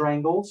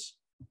quadrangles.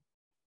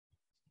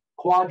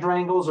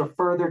 Quadrangles are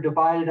further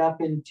divided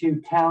up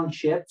into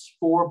townships,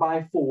 4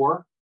 by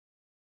 4.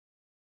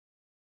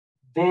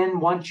 Then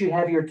once you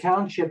have your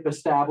township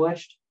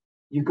established,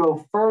 you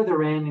go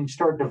further in and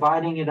start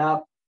dividing it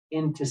up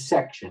into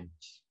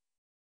sections.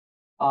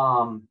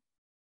 And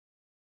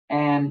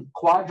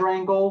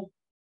quadrangle,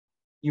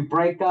 you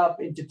break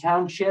up into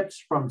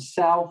townships from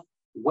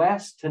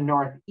southwest to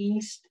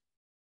northeast.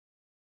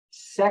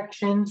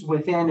 Sections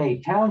within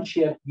a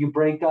township, you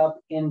break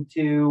up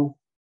into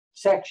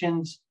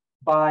sections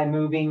by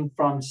moving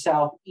from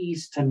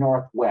southeast to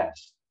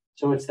northwest.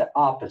 So it's the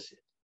opposite.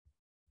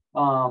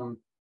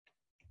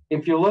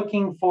 If you're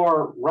looking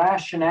for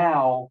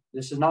rationale,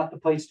 this is not the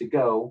place to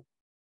go.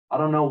 I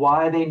don't know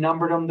why they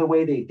numbered them the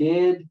way they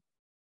did.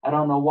 I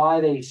don't know why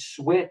they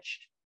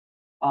switched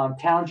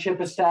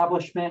township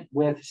establishment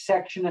with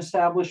section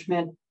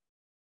establishment,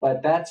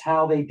 but that's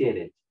how they did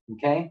it.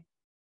 Okay.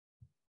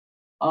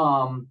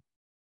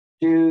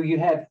 Do you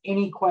have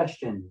any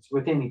questions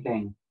with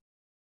anything?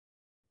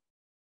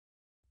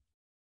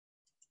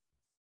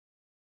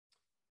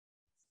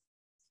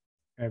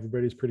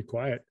 Everybody's pretty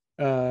quiet.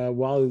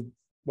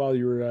 While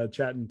you were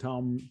chatting,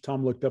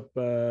 Tom looked up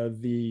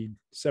the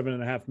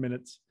 7.5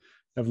 minutes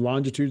of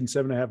longitude and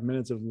 7.5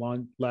 minutes of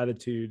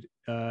latitude.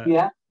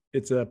 Yeah.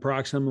 It's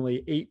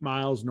approximately 8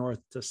 miles north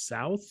to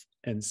south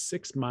and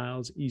 6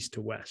 miles east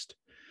to west.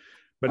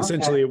 But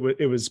essentially,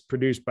 it was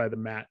produced by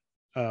the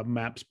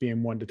maps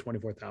being 1 to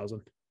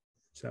 24,000.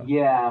 So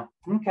yeah,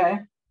 okay.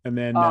 And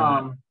then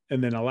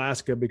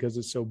Alaska, because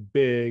it's so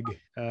big,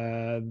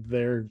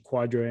 their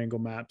quadrangle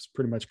maps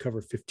pretty much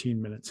cover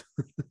 15 minutes.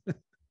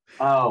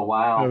 Oh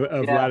wow!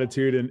 of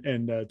latitude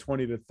and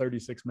 20 to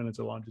 36 minutes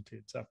of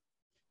longitude. So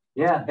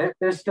yeah,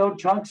 there's still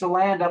chunks of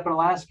land up in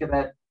Alaska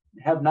that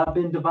have not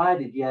been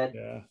divided yet.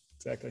 Yeah,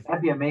 exactly.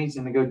 That'd be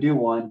amazing to go do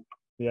one.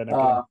 Yeah, no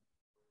kidding.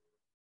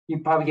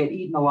 You'd probably get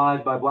eaten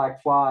alive by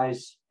black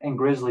flies and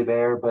grizzly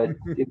bear, but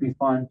it'd be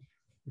fun.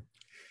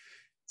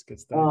 It's good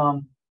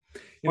stuff.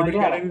 Anybody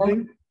got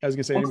anything? I was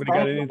gonna say, anybody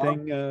got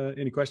anything?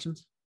 Any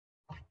questions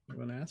you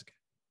want to ask?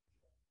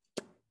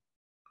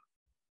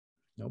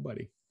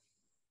 Nobody.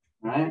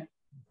 All right.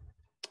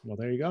 Well,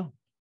 there you go.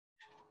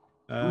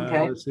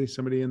 Okay. Let's see,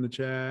 somebody in the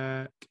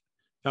chat.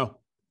 Oh,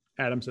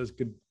 Adam says,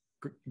 "Good,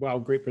 wow,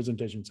 great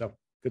presentation." So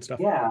good stuff.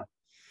 Yeah.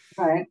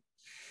 All right.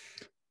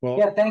 Well,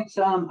 yeah, thanks.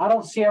 I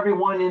don't see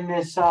everyone in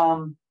this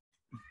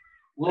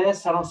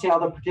list. I don't see all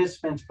the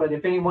participants, but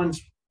if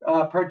anyone's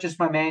purchased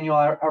my manual,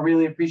 I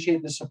really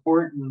appreciate the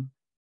support and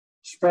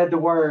spread the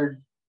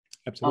word.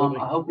 Absolutely.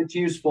 I hope it's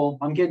useful.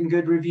 I'm getting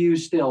good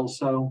reviews still.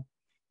 So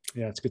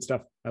yeah, it's good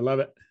stuff. I love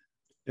it.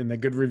 And the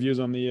good reviews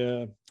on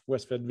the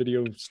Westfed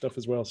video stuff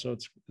as well. So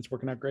it's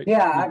working out great.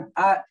 Yeah,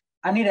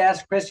 I need to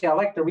ask Chrissy. I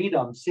like to read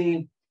them.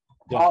 See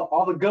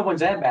all the good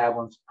ones and bad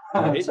ones.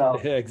 Right? So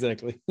yeah,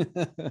 exactly.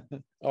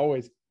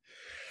 Always.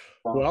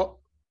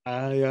 Well,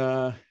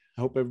 I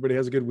hope everybody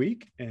has a good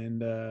week.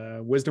 And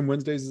Wisdom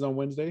Wednesdays is on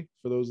Wednesday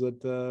for those that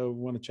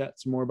want to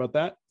chat some more about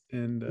that.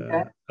 And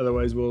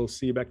otherwise, we'll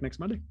see you back next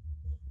Monday.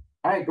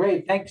 All right,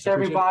 great. Thanks,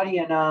 everybody.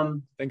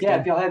 And thanks, yeah, Dan.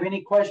 if y'all have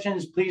any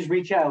questions, please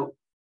reach out.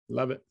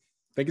 Love it.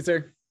 Thank you,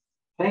 sir.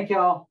 Thank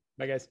y'all.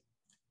 Bye, guys.